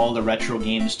have all the retro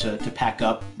games to pack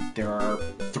up. There are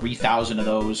 3,000 of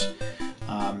those, so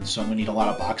I'm going to need a lot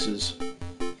of boxes.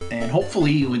 And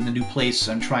hopefully, in the new place,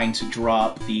 I'm trying to draw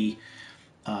up the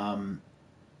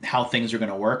how things are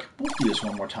going to work. We'll do this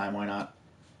one more time, why not?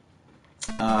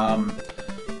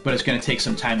 But it's going to take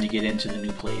some time to get into the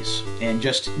new place. And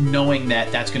just knowing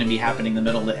that that's going to be happening the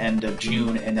middle to end of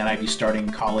June, and then I'd be starting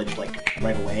college like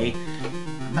right away,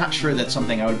 I'm not sure that's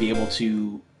something I would be able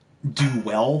to do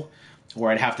well,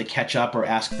 or I'd have to catch up or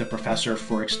ask the professor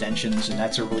for extensions, and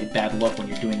that's a really bad look when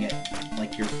you're doing it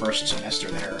like your first semester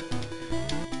there.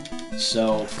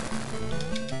 So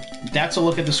that's a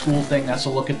look at the school thing, that's a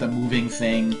look at the moving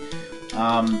thing.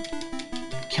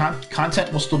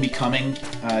 Content will still be coming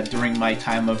during my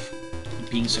time of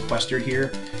being sequestered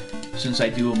here, since I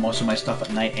do most of my stuff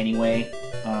at night anyway.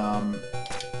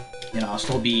 I'll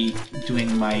still be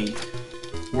doing my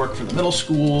work for the middle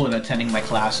school and attending my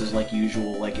classes like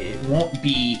usual. Like, it won't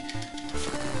be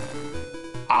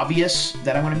obvious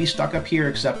that I'm going to be stuck up here,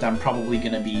 except I'm probably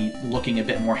going to be looking a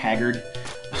bit more haggard.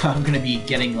 I'm going to be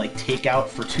getting like takeout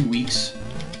for 2 weeks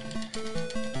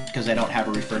because I don't have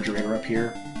a refrigerator up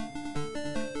here.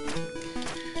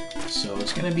 So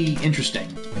it's going to be interesting.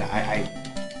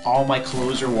 All my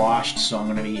clothes are washed, so I'm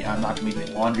not going to be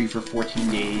doing laundry for 14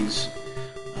 days.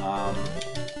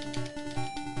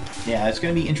 Yeah, it's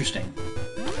going to be interesting.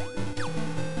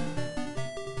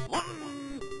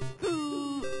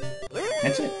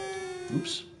 That's it.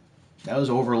 Oops. That was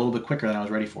over a little bit quicker than I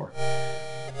was ready for.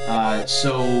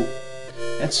 So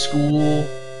that's school.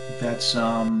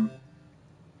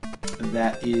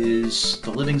 That is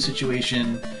the living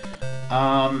situation.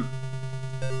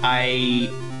 I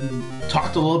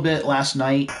talked a little bit last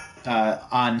night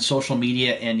on social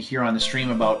media and here on the stream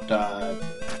about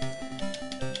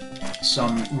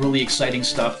some really exciting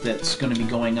stuff that's going to be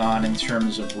going on in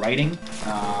terms of writing.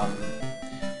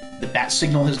 The bat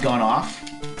signal has gone off,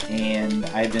 and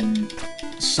I've been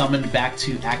summoned back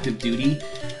to active duty.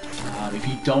 If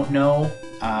you don't know,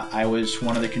 I was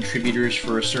one of the contributors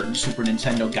for a certain Super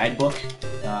Nintendo guidebook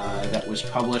that was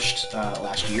published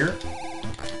last year.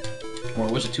 Or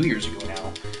was it 2 years ago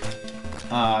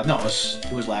now? No,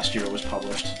 it was last year it was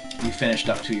published. We finished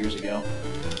up 2 years ago.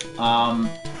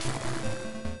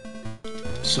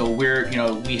 So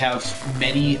we have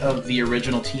many of the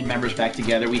original team members back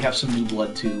together. We have some new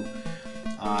blood too.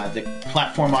 The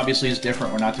platform obviously is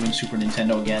different. We're not doing Super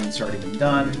Nintendo again. It's already been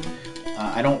done.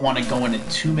 I don't want to go into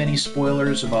too many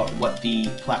spoilers about what the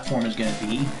platform is going to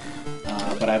be,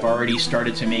 but I've already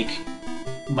started to make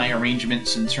my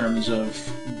arrangements in terms of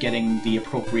getting the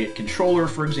appropriate controller,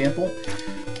 for example,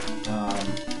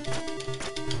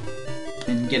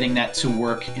 and getting that to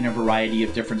work in a variety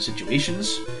of different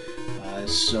situations.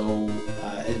 As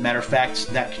a matter of fact,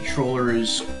 that controller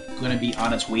is going to be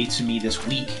on its way to me this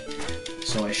week,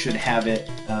 so I should have it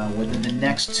within the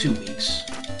next 2 weeks.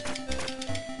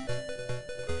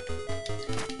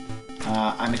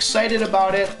 I'm excited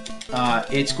about it.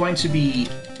 It's going to be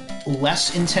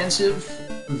less intensive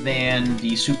than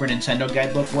the Super Nintendo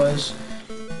guidebook was.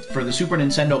 For the Super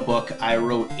Nintendo book, I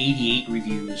wrote 88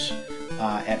 reviews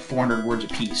at 400 words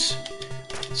apiece.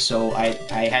 So I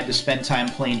had to spend time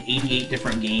playing 88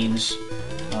 different games.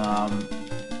 I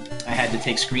had to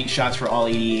take screenshots for all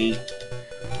 88.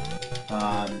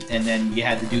 And then you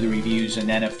had to do the reviews, and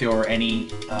then if there were any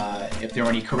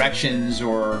corrections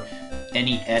or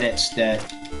any edits that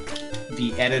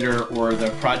the editor or the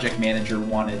project manager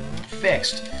wanted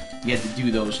fixed, you had to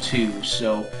do those too.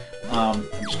 So I'm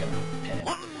just gonna pin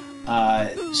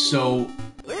it. So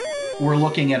we're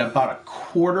looking at about a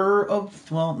quarter of,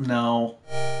 well, no,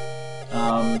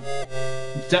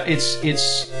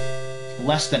 it's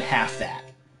less than half that.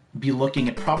 Be looking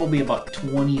at probably about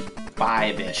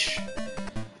 25-ish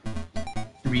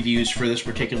reviews for this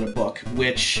particular book,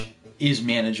 which is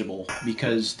manageable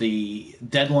because the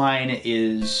deadline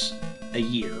is a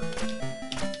year,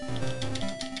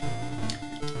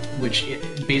 which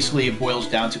basically it boils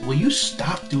down to, will you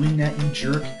stop doing that, you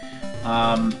jerk?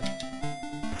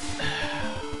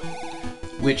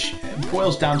 Which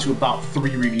boils down to about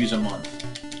 3 reviews a month,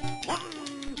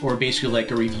 or basically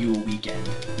like a review a weekend,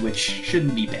 which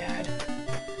shouldn't be bad.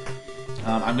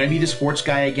 I'm going to be the sports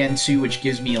guy again too, which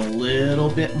gives me a little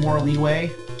bit more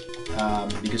leeway,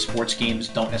 because sports games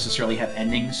don't necessarily have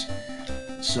endings,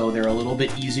 so they're a little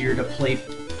bit easier to play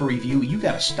for review. You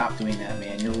gotta stop doing that,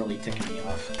 man. You're really ticking me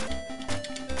off.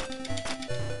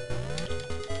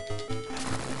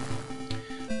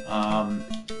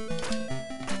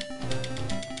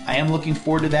 I am looking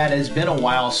forward to that. It's been a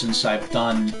while since I've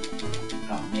done...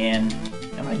 Oh, man.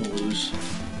 Am I going to lose?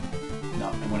 No,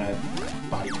 I'm going to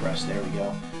body press. There we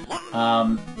go.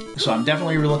 So I'm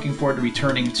definitely looking forward to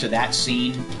returning to that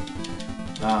scene.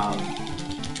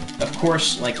 Of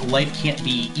course, like, life can't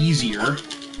be easier.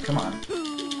 Come on.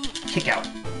 Kick out.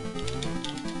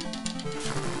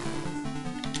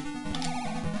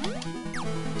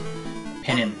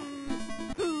 Pin him.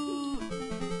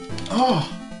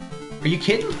 Oh! Are you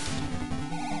kidding?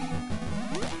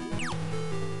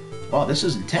 Wow, this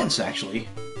is intense, actually.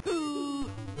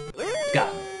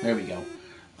 Got him. There we go.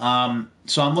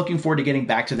 So I'm looking forward to getting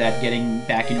back to that, getting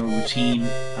back into a routine.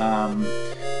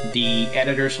 The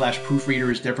editor slash proofreader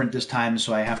is different this time,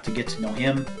 so I have to get to know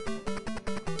him.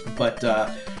 But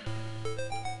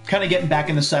kind of getting back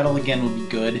in the saddle again will be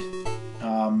good.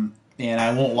 And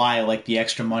I won't lie, like, the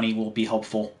extra money will be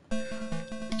helpful.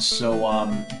 So,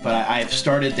 but I've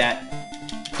started that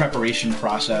preparation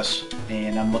process,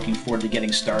 and I'm looking forward to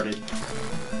getting started.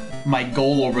 My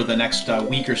goal over the next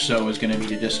week or so is going to be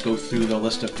to just go through the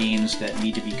list of games that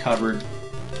need to be covered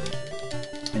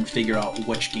and figure out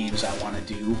which games I want to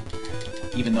do,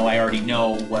 even though I already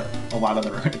know what a lot of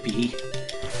them are going to be,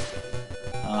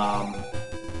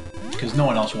 because no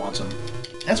one else wants them.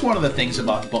 that's one of the things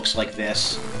about books like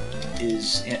this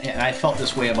is, and I felt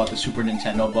this way about the Super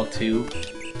Nintendo book too.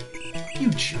 You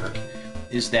jerk.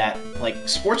 Is that, like,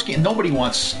 sports game? Nobody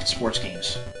wants sports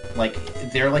games. Like,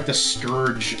 they're like the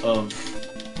scourge of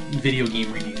video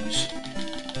game reviews.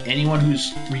 Anyone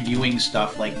who's reviewing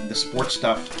stuff, like the sports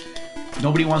stuff,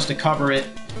 nobody wants to cover it.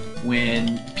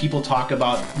 When people talk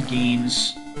about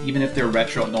games, even if they're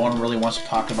retro, no one really wants to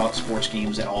talk about sports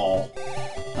games at all.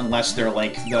 Unless they're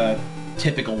like the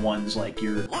typical ones, like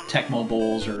your Tecmo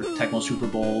Bowls or Tecmo Super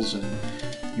Bowls and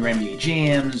your NBA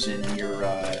Jams and your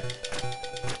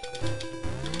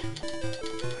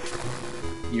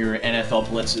NFL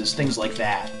Blitzes, things like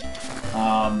that.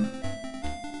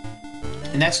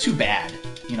 And that's too bad.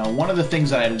 You know, one of the things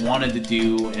that I wanted to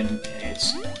do, and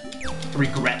it's a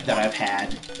regret that I've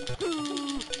had,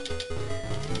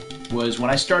 was when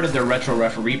I started the Retro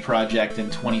Referee project in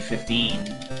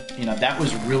 2015, you know, that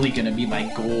was really going to be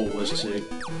my goal, was to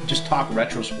just talk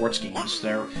retro sports games.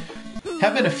 There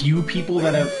have been a few people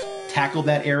that have tackled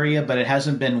that area, but it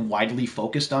hasn't been widely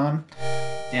focused on.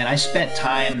 And I spent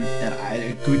time, and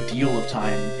a good deal of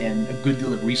time, and a good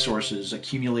deal of resources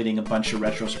accumulating a bunch of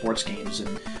retro sports games.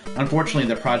 And unfortunately,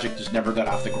 the project just never got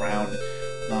off the ground.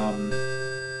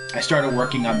 I started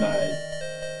working on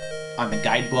the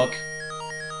guidebook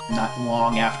not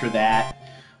long after that.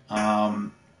 I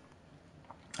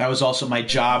was also, my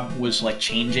job was like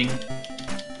changing,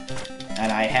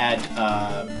 and I had,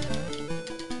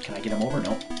 can I get him over?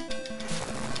 No.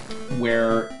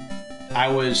 Where I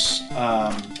was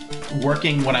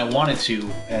working when I wanted to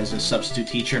as a substitute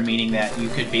teacher, meaning that you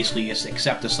could basically just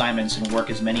accept assignments and work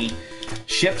as many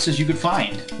shifts as you could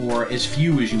find, or as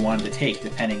few as you wanted to take,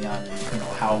 depending on, you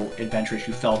know, how adventurous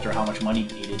you felt or how much money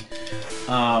you needed.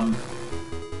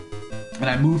 And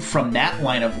I moved from that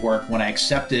line of work when I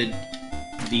accepted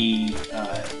the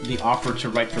offer to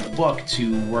write for the book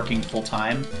to working full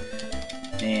time,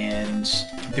 and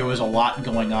there was a lot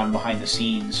going on behind the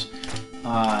scenes.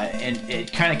 And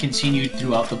it kind of continued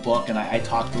throughout the book, and I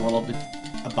talked a little bit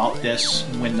about this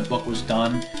when the book was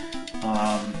done.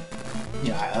 You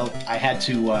know, I had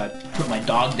to put my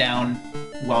dog down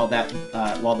while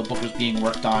the book was being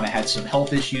worked on. I had some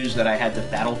health issues that I had to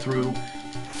battle through,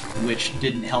 which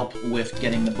didn't help with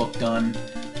getting the book done.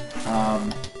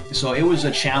 So it was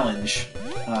a challenge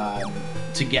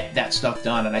to get that stuff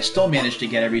done, and I still managed to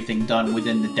get everything done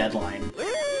within the deadline.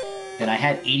 And I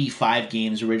had 85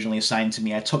 games originally assigned to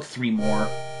me. I took 3 more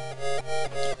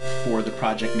for the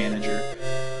project manager.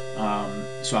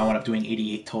 So I wound up doing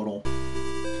 88 total.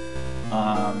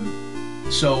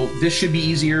 So this should be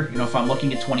easier. You know, if I'm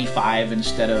looking at 25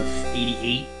 instead of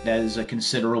 88, that is a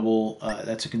considerable,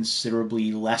 that's a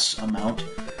considerably less amount.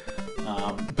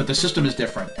 But the system is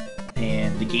different,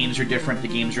 and the games are different. The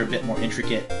games are a bit more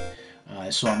intricate,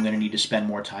 so I'm going to need to spend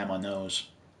more time on those.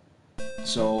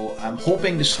 So I'm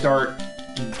hoping to start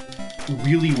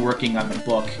really working on the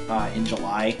book in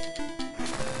July.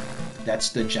 That's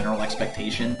the general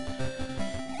expectation.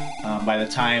 By the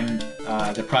time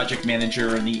the project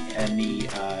manager and the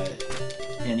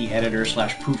editor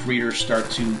 / proofreader start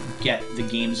to get the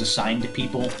games assigned to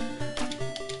people,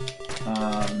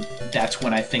 that's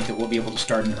when I think that we'll be able to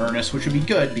start in earnest, which would be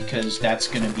good, because that's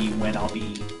going to be when I'll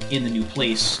be in the new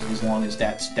place, as long as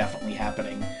that's definitely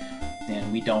happening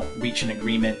and we don't reach an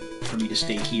agreement for me to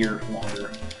stay here longer.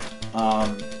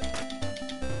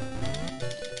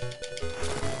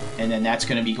 And then that's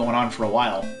going to be going on for a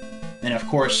while. And of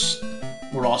course,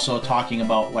 we're also talking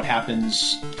about what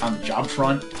happens on the job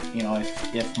front. You know,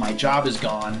 if my job is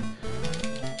gone,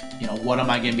 you know, what am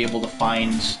I going to be able to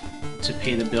find to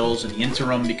pay the bills in the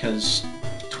interim? Because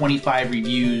 25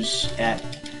 reviews at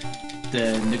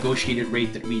the negotiated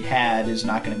rate that we had is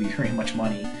not going to be very much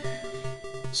money.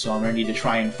 So I'm going to need to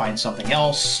try and find something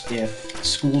else if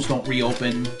schools don't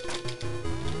reopen.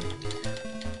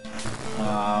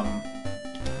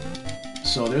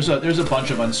 So there's a bunch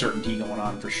of uncertainty going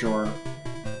on for sure.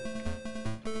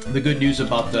 The good news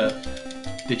about the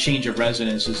change of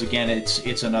residence is, again,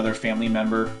 it's another family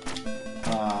member,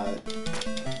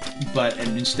 but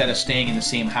instead of staying in the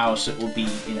same house, it will be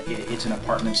it's an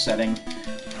apartment setting.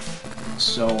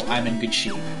 So I'm in good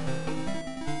shape.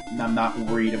 I'm not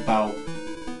worried about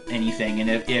anything, and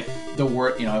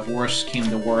if worse came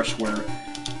to worse, where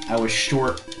I was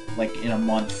short like in a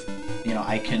month, you know,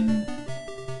 I can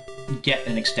get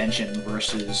an extension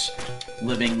versus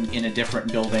living in a different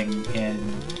building and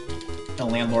a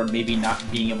landlord maybe not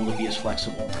being able to be as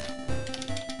flexible.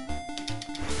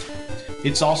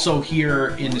 It's also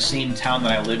here in the same town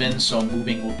that I live in, so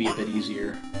moving will be a bit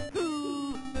easier.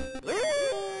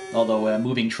 Although a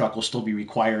moving truck will still be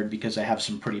required because I have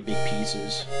some pretty big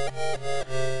pieces.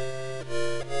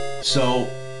 So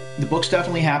the book's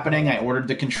definitely happening. I ordered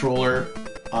the controller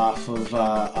off of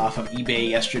eBay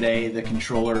yesterday. The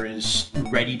controller is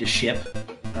ready to ship,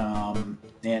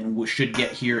 and we should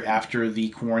get here after the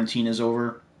quarantine is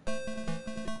over.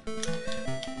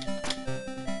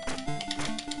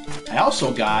 I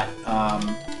also got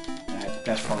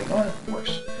that's probably it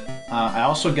works. I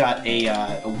also got a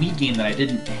Wii game that I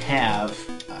didn't have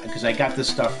because I got this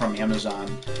stuff from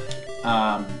Amazon.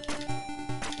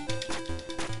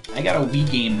 I got a Wii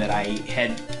game that I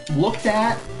had looked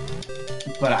at,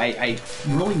 but I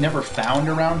really never found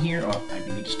around here. Oh, I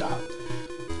need to stop.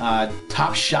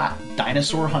 Top Shot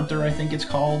Dinosaur Hunter, I think it's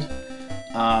called.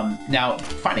 Now,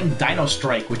 finding Dino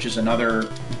Strike, which is another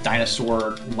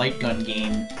dinosaur light gun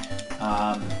game,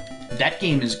 that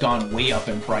game has gone way up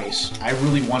in price. I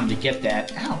really wanted to get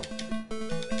that. Ow!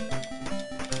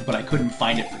 But I couldn't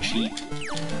find it for cheap.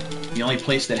 The only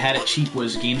place that had it cheap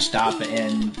was GameStop,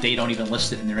 and they don't even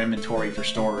list it in their inventory for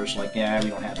stores. Like, yeah, we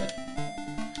don't have it.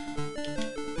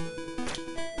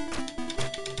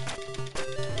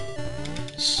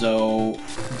 So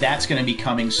that's going to be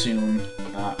coming soon.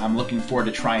 I'm looking forward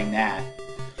to trying that.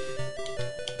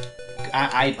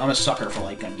 I'm a sucker for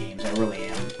light gun games. I really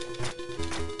am.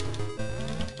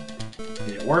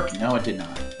 Did it work? No, it did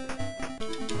not.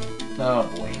 Oh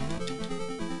boy.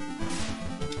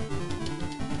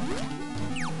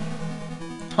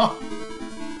 Huh.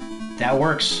 That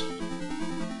works.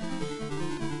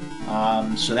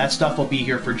 So that stuff will be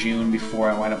here for June before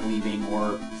I wind up leaving,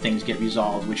 or things get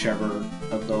resolved, whichever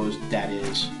of those that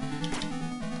is.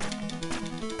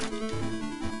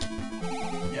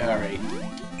 Alright.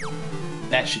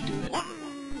 That should do it.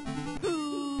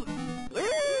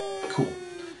 Cool.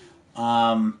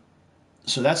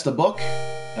 So that's the book.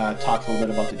 Talked a little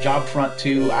bit about the job front,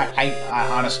 too. I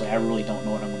honestly, I really don't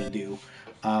know what I'm going to do.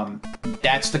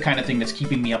 That's the kind of thing that's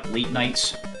keeping me up late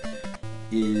nights,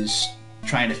 is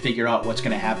trying to figure out what's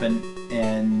going to happen.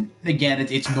 And again,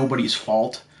 it's nobody's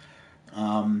fault.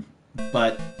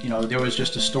 But, you know, there was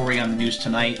just a story on the news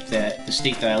tonight that the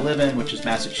state that I live in, which is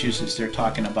Massachusetts, they're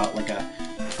talking about like a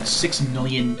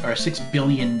 $6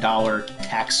 billion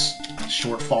tax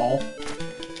shortfall.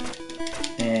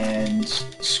 And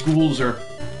schools are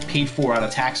paid for out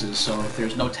of taxes, so if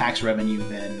there's no tax revenue,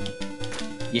 then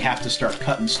you have to start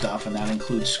cutting stuff, and that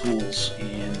includes schools.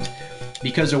 And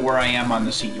because of where I am on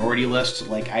the seniority list,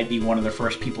 like, I'd be one of the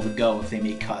first people to go if they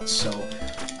make cuts. So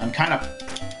I'm kind of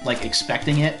like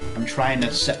expecting it. I'm trying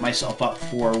to set myself up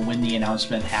for when the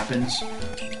announcement happens,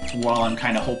 while I'm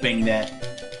kind of hoping that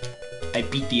I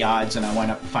beat the odds and I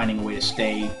wind up finding a way to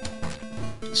stay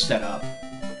set up.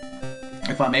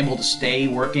 If I'm able to stay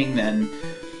working, then,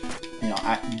 you know,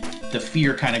 the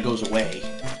fear kind of goes away.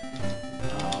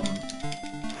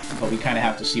 But we kind of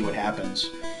have to see what happens.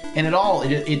 And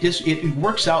it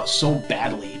works out so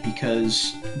badly,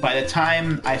 because by the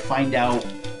time I find out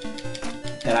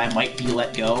that I might be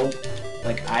let go,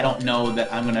 like, I don't know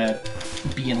that I'm gonna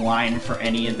be in line for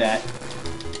any of that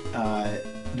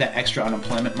that extra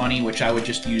unemployment money, which I would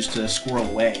just use to squirrel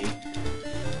away.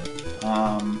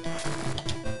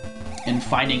 And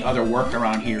finding other work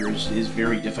around here is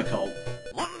very difficult,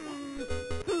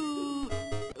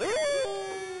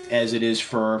 as it is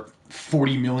for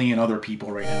 40 million other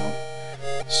people right now.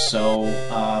 So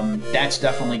that's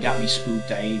definitely got me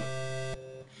spooked. I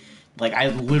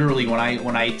literally, when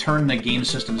I turn the game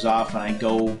systems off and I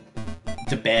go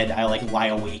to bed, I like lie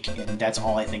awake, and that's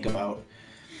all I think about,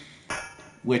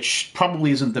 which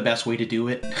probably isn't the best way to do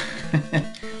it.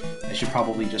 I should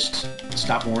probably just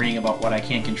stop worrying about what I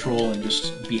can't control and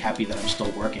just be happy that I'm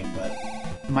still working, but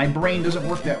my brain doesn't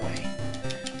work that way.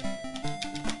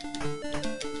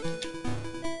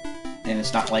 And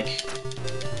it's not like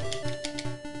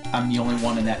I'm the only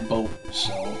one in that boat,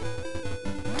 so...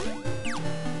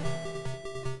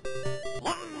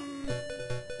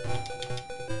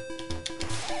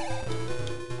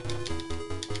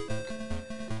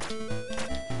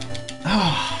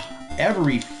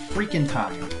 every freaking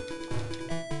time.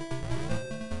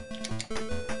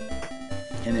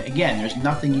 And again, there's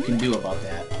nothing you can do about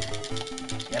that.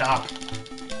 Get up!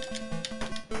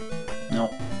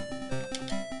 Nope.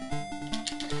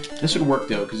 This would work,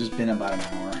 though, because it's been about an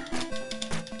hour.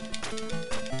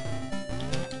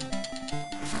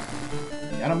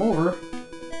 I got him over.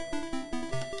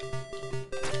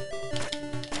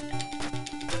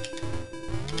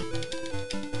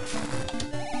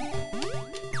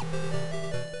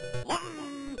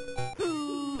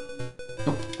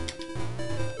 Nope.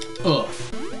 Ugh.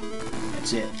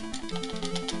 That's it.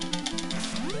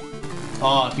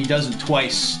 Oh, if he does it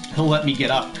twice, he'll let me get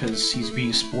up because he's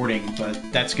being sporting, but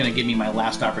that's going to give me my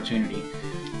last opportunity.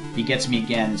 If he gets me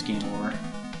again, it's game over.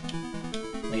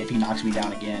 Like, if he knocks me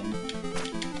down again.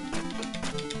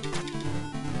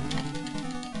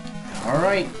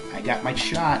 Alright, I got my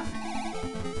shot.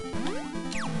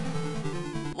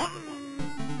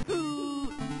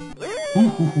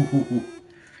 Ooh.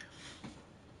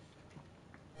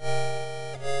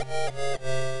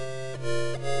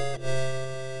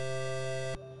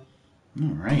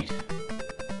 Alright.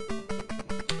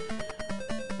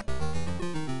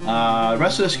 The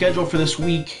rest of the schedule for this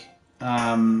week,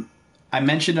 I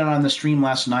mentioned it on the stream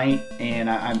last night, and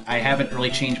I haven't really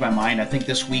changed my mind. I think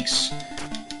this week's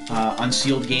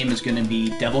unsealed game is going to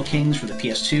be Devil Kings for the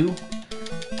PS2.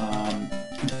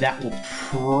 That will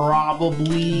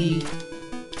probably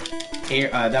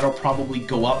that'll probably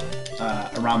go up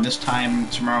around this time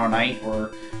tomorrow night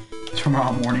or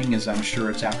tomorrow morning, as I'm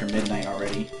sure it's after midnight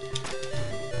already.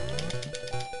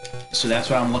 So that's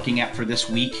what I'm looking at for this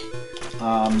week.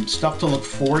 Stuff to look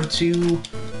forward to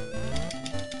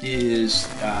is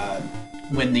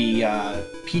when the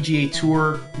PGA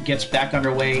Tour gets back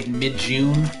underway in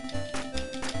mid-June.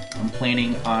 I'm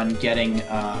planning on getting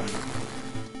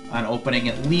on opening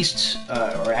at least,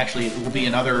 or actually it will be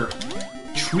another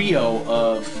trio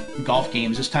of golf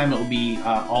games. This time it will be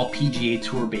all PGA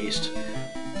Tour based.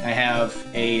 I have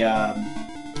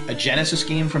a Genesis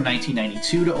game from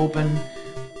 1992 to open.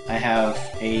 I have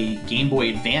a Game Boy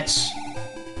Advance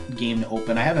game to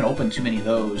open. I haven't opened too many of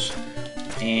those.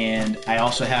 And I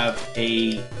also have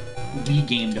a Wii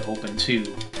game to open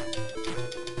too.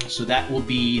 So that will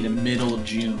be the middle of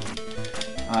June.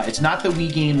 It's not the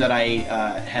Wii game that I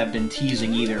have been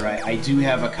teasing either. I do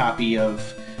have a copy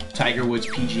of Tiger Woods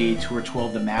PGA Tour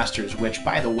 12 The Masters, which,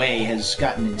 by the way, has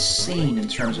gotten insane in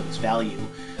terms of its value.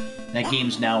 That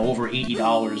game's now over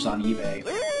 $80 on eBay.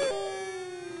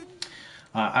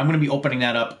 I'm going to be opening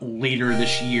that up later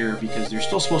this year because they're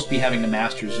still supposed to be having the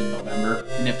Masters in November,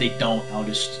 and if they don't, I'll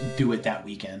just do it that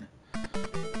weekend.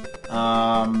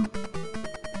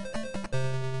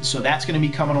 So that's going to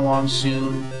be coming along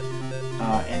soon.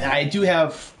 And I do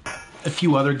have a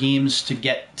few other games to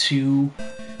get to.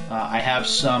 I have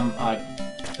some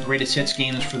greatest hits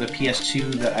games for the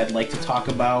PS2 that I'd like to talk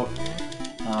about.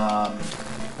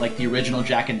 Like the original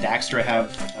Jak and Daxter, I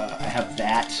have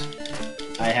that.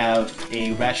 I have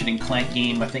a Ratchet and Clank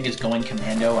game, I think it's Going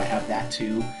Commando, I have that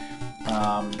too.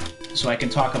 So I can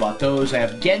talk about those. I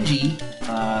have Genji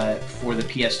for the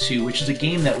PS2, which is a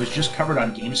game that was just covered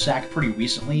on GameSack pretty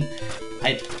recently.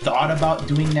 I thought about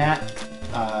doing that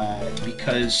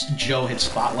because Joe had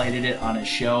spotlighted it on his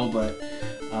show, but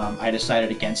I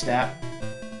decided against that.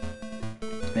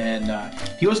 And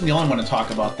he wasn't the only one to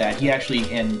talk about that. He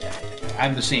actually, and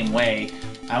I'm the same way,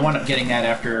 I wound up getting that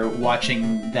after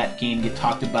watching that game get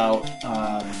talked about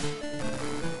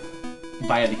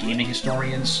via the gaming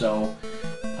historians, so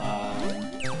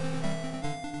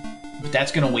but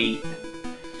that's gonna wait.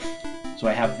 So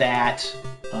I have that,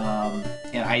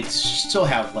 and I still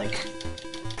have like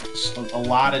a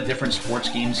lot of different sports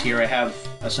games here. I have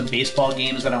some baseball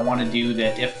games that I want to do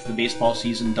that if the baseball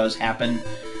season does happen,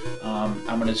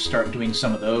 I'm going to start doing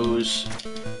some of those.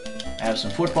 I have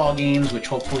some football games, which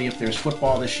hopefully if there's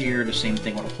football this year, the same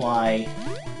thing would apply.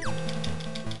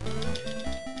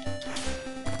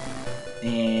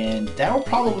 And that will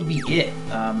probably be it.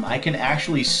 I can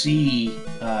actually see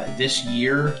this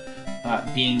year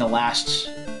being the last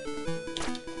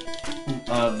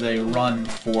of the run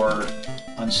for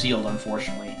Unsealed,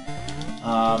 unfortunately.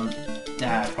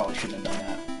 I probably shouldn't have done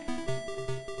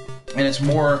that. And it's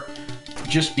more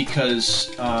just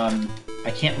because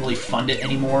I can't really fund it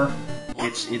anymore.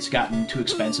 It's gotten too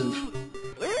expensive.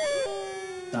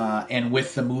 And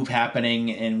with the move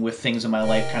happening and with things in my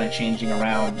life kind of changing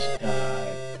around,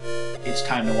 it's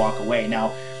time to walk away.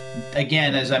 Now,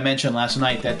 again, as I mentioned last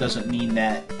night, that doesn't mean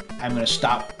that I'm going to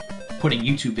stop putting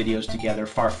YouTube videos together.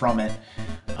 Far from it.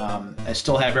 I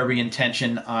still have every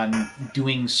intention on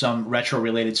doing some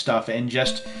retro-related stuff and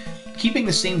just keeping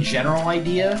the same general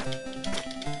idea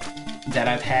that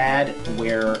I've had,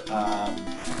 where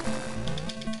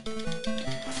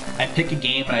I pick a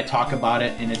game and I talk about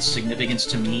it and its significance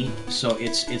to me, so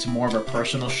it's more of a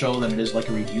personal show than it is like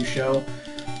a review show.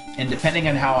 And depending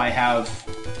on how I have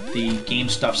the game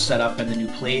stuff set up in the new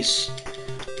place,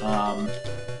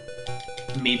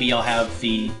 maybe I'll have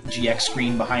the GX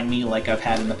screen behind me like I've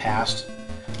had in the past.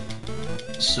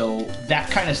 So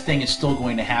that kind of thing is still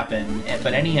going to happen,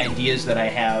 but any ideas that I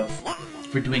have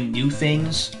for doing new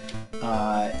things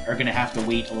are going to have to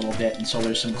wait a little bit until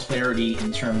there's some clarity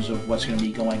in terms of what's going to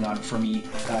be going on for me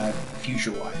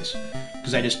future-wise,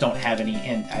 because I just don't have any,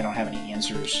 and I don't have any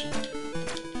answers.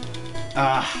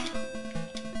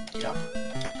 Get up.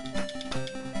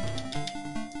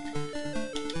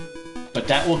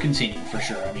 that will continue for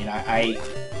sure. I mean, I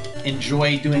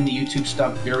enjoy doing the YouTube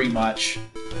stuff very much.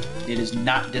 It is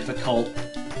not difficult.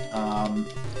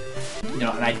 You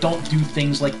know, and I don't do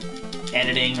things like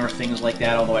editing or things like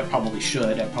that, although I probably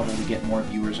should. I'd probably get more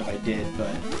viewers if I did,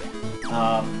 but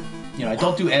you know, I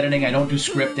don't do editing, I don't do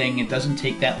scripting. It doesn't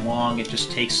take that long. It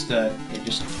just takes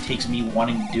me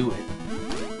wanting to do it.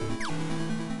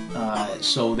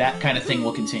 So that kind of thing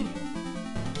will continue.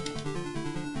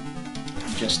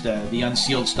 Just the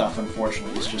unsealed stuff,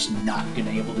 unfortunately, is just not going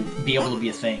to be able to be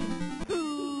a thing.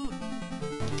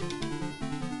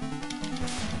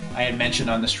 I had mentioned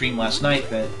on the stream last night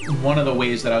that one of the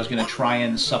ways that I was going to try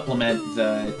and supplement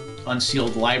the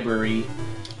unsealed library...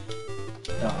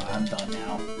 I'm done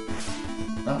now.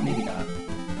 Maybe not.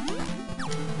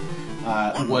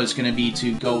 Was going to be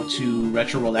to go to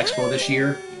Retro World Expo this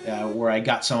year, where I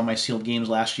got some of my sealed games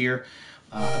last year.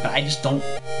 But I just don't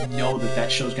know that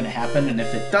that show's going to happen, and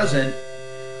if it doesn't,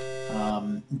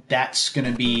 that's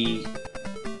going to be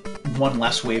one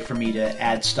less way for me to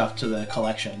add stuff to the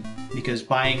collection, because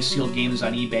buying sealed games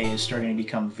on eBay is starting to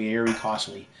become very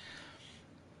costly.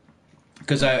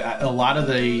 Because a lot of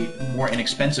the more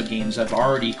inexpensive games I've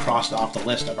already crossed off the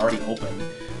list, I've already opened,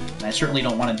 and I certainly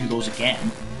don't want to do those again.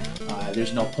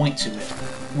 There's no point to it,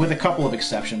 with a couple of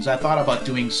exceptions. I thought about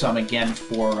doing some again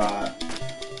for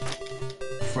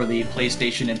the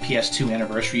PlayStation and PS2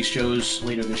 anniversary shows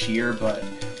later this year, but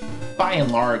by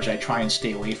and large, I try and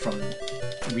stay away from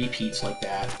repeats like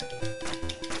that.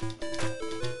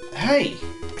 Hey!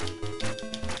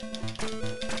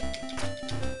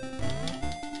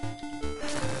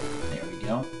 There we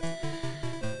go.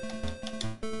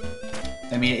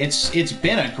 I mean, it's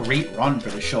been a great run for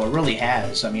the show. It really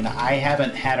has. I mean, I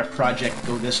haven't had a project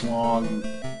go this long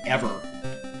ever.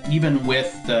 Even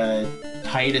with the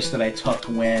hiatus that I took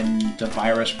when the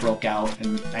virus broke out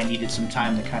and I needed some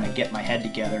time to kind of get my head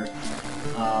together.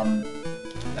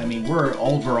 I mean, we're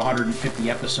over 150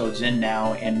 episodes in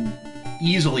now, and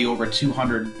easily over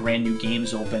 200 brand new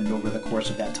games opened over the course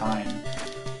of that time.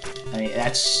 I mean,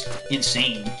 that's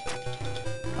insane.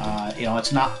 You know,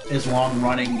 it's not as long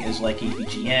running as like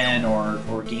AVGN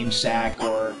or GameSack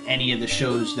or any of the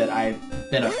shows that I've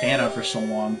been a fan of for so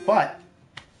long, but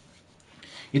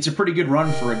it's a pretty good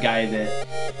run for a guy that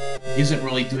isn't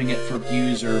really doing it for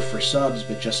views or for subs,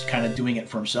 but just kind of doing it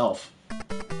for himself.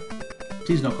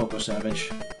 Please no Coco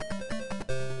Savage.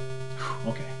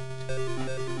 Okay.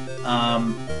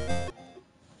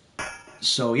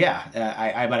 So yeah,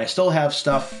 but I still have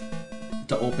stuff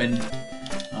to open,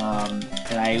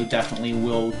 and I definitely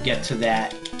will get to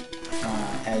that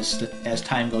as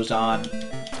time goes on.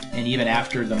 And even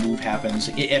after the move happens,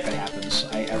 if it happens,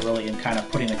 I really am kind of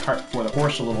putting the cart before the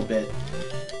horse a little bit,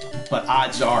 but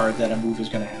odds are that a move is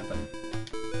going to happen.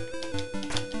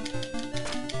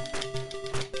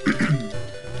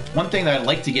 One thing that I'd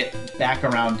like to get back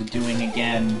around to doing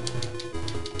again,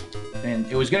 and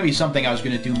it was going to be something I was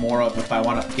going to do more of if I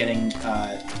wound up getting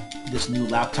this new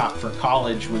laptop for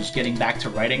college, was getting back to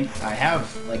writing. I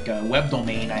have like a web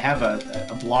domain, I have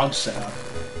a blog set up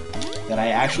that I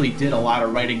actually did a lot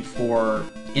of writing for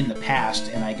in the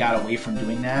past, and I got away from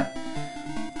doing that.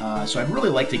 So I'd really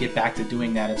like to get back to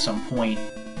doing that at some point,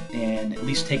 and at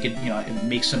least take it, you know, and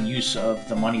make some use of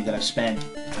the money that I've spent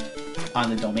on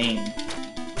the domain.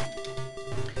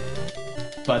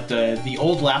 But the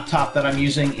old laptop that I'm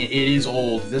using, it is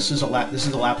old. This is a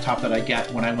laptop that I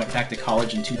got when I went back to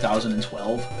college in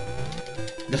 2012.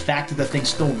 The fact that the thing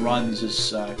still runs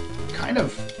is kind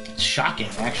of shocking,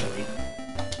 actually.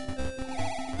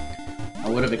 I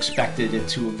would have expected it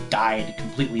to have died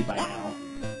completely by now.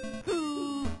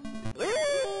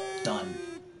 Done.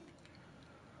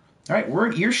 Alright, we're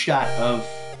in earshot of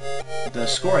the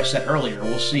score I set earlier.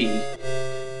 We'll see.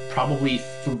 Probably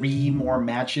 3 more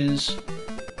matches.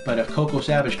 But if Coco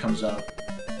Savage comes up...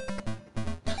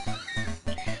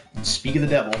 Speak of the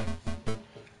devil.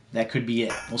 That could be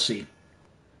it. We'll see.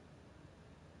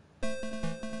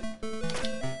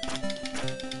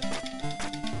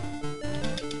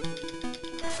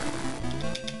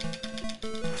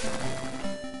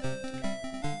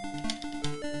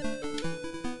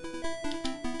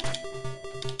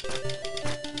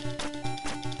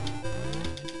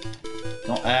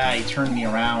 He turned me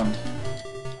around.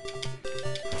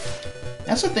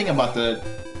 That's the thing about the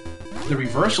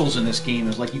reversals in this game,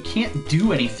 is like you can't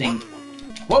do anything.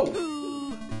 Whoa!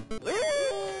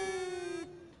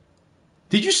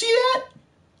 Did you see that?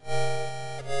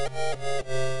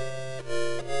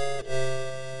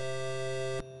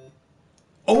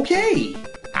 Okay.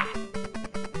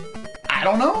 I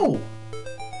don't know.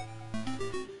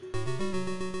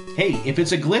 Hey, if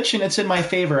it's a glitch and it's in my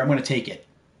favor, I'm going to take it.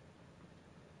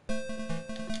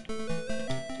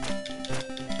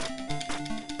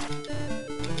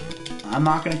 I'm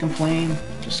not going to complain.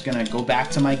 Just going to go back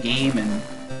to my game and...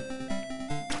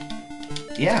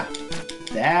 Yeah,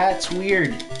 that's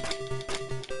weird.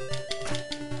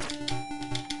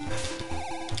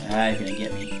 Ah, you're going to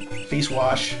get me. Face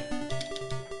wash.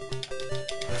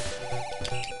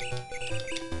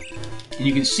 And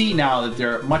you can see now that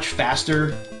they're much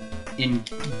faster in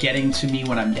getting to me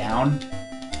when I'm down.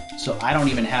 So I don't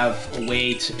even have a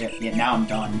way to... Yeah, now I'm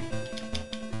done.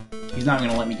 He's not going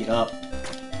to let me get up.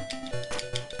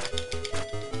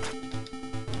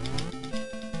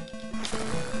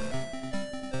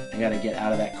 I gotta get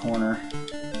out of that corner.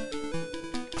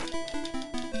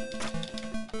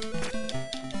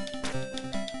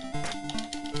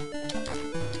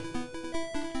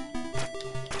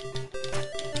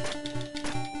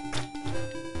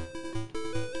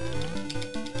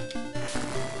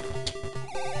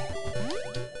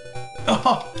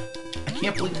 Oh! I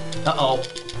can't believe... Uh-oh.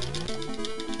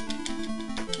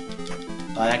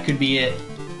 That could be it.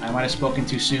 I might have spoken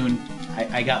too soon.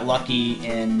 I got lucky,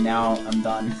 and now I'm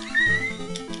done.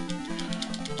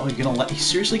 Oh, he's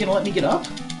seriously gonna let me get up?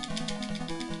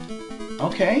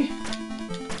 Okay.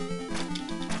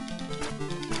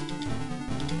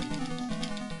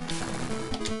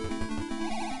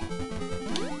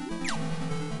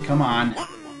 Come on.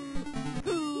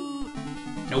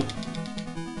 Nope.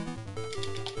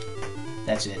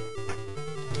 That's it.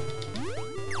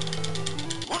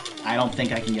 I don't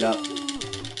think I can get up.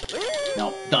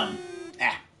 No, done.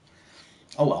 Ah.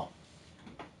 Oh well.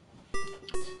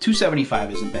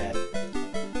 275 isn't bad.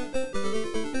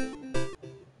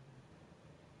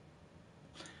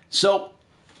 So,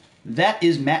 that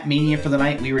is Mania for the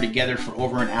night. We were together for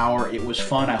over an hour. It was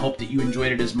fun. I hope that you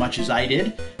enjoyed it as much as I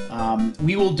did.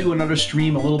 We will do another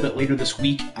stream a little bit later this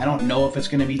week. I don't know if it's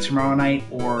going to be tomorrow night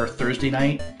or Thursday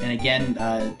night. And again,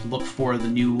 look for the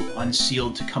new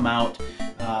Unsealed to come out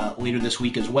later this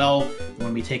week as well,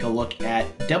 when we take a look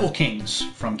at Devil Kings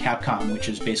from Capcom, which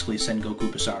is basically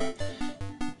Sengoku Basara.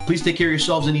 Please take care of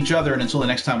yourselves and each other, and until the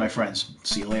next time, my friends,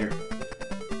 see you later.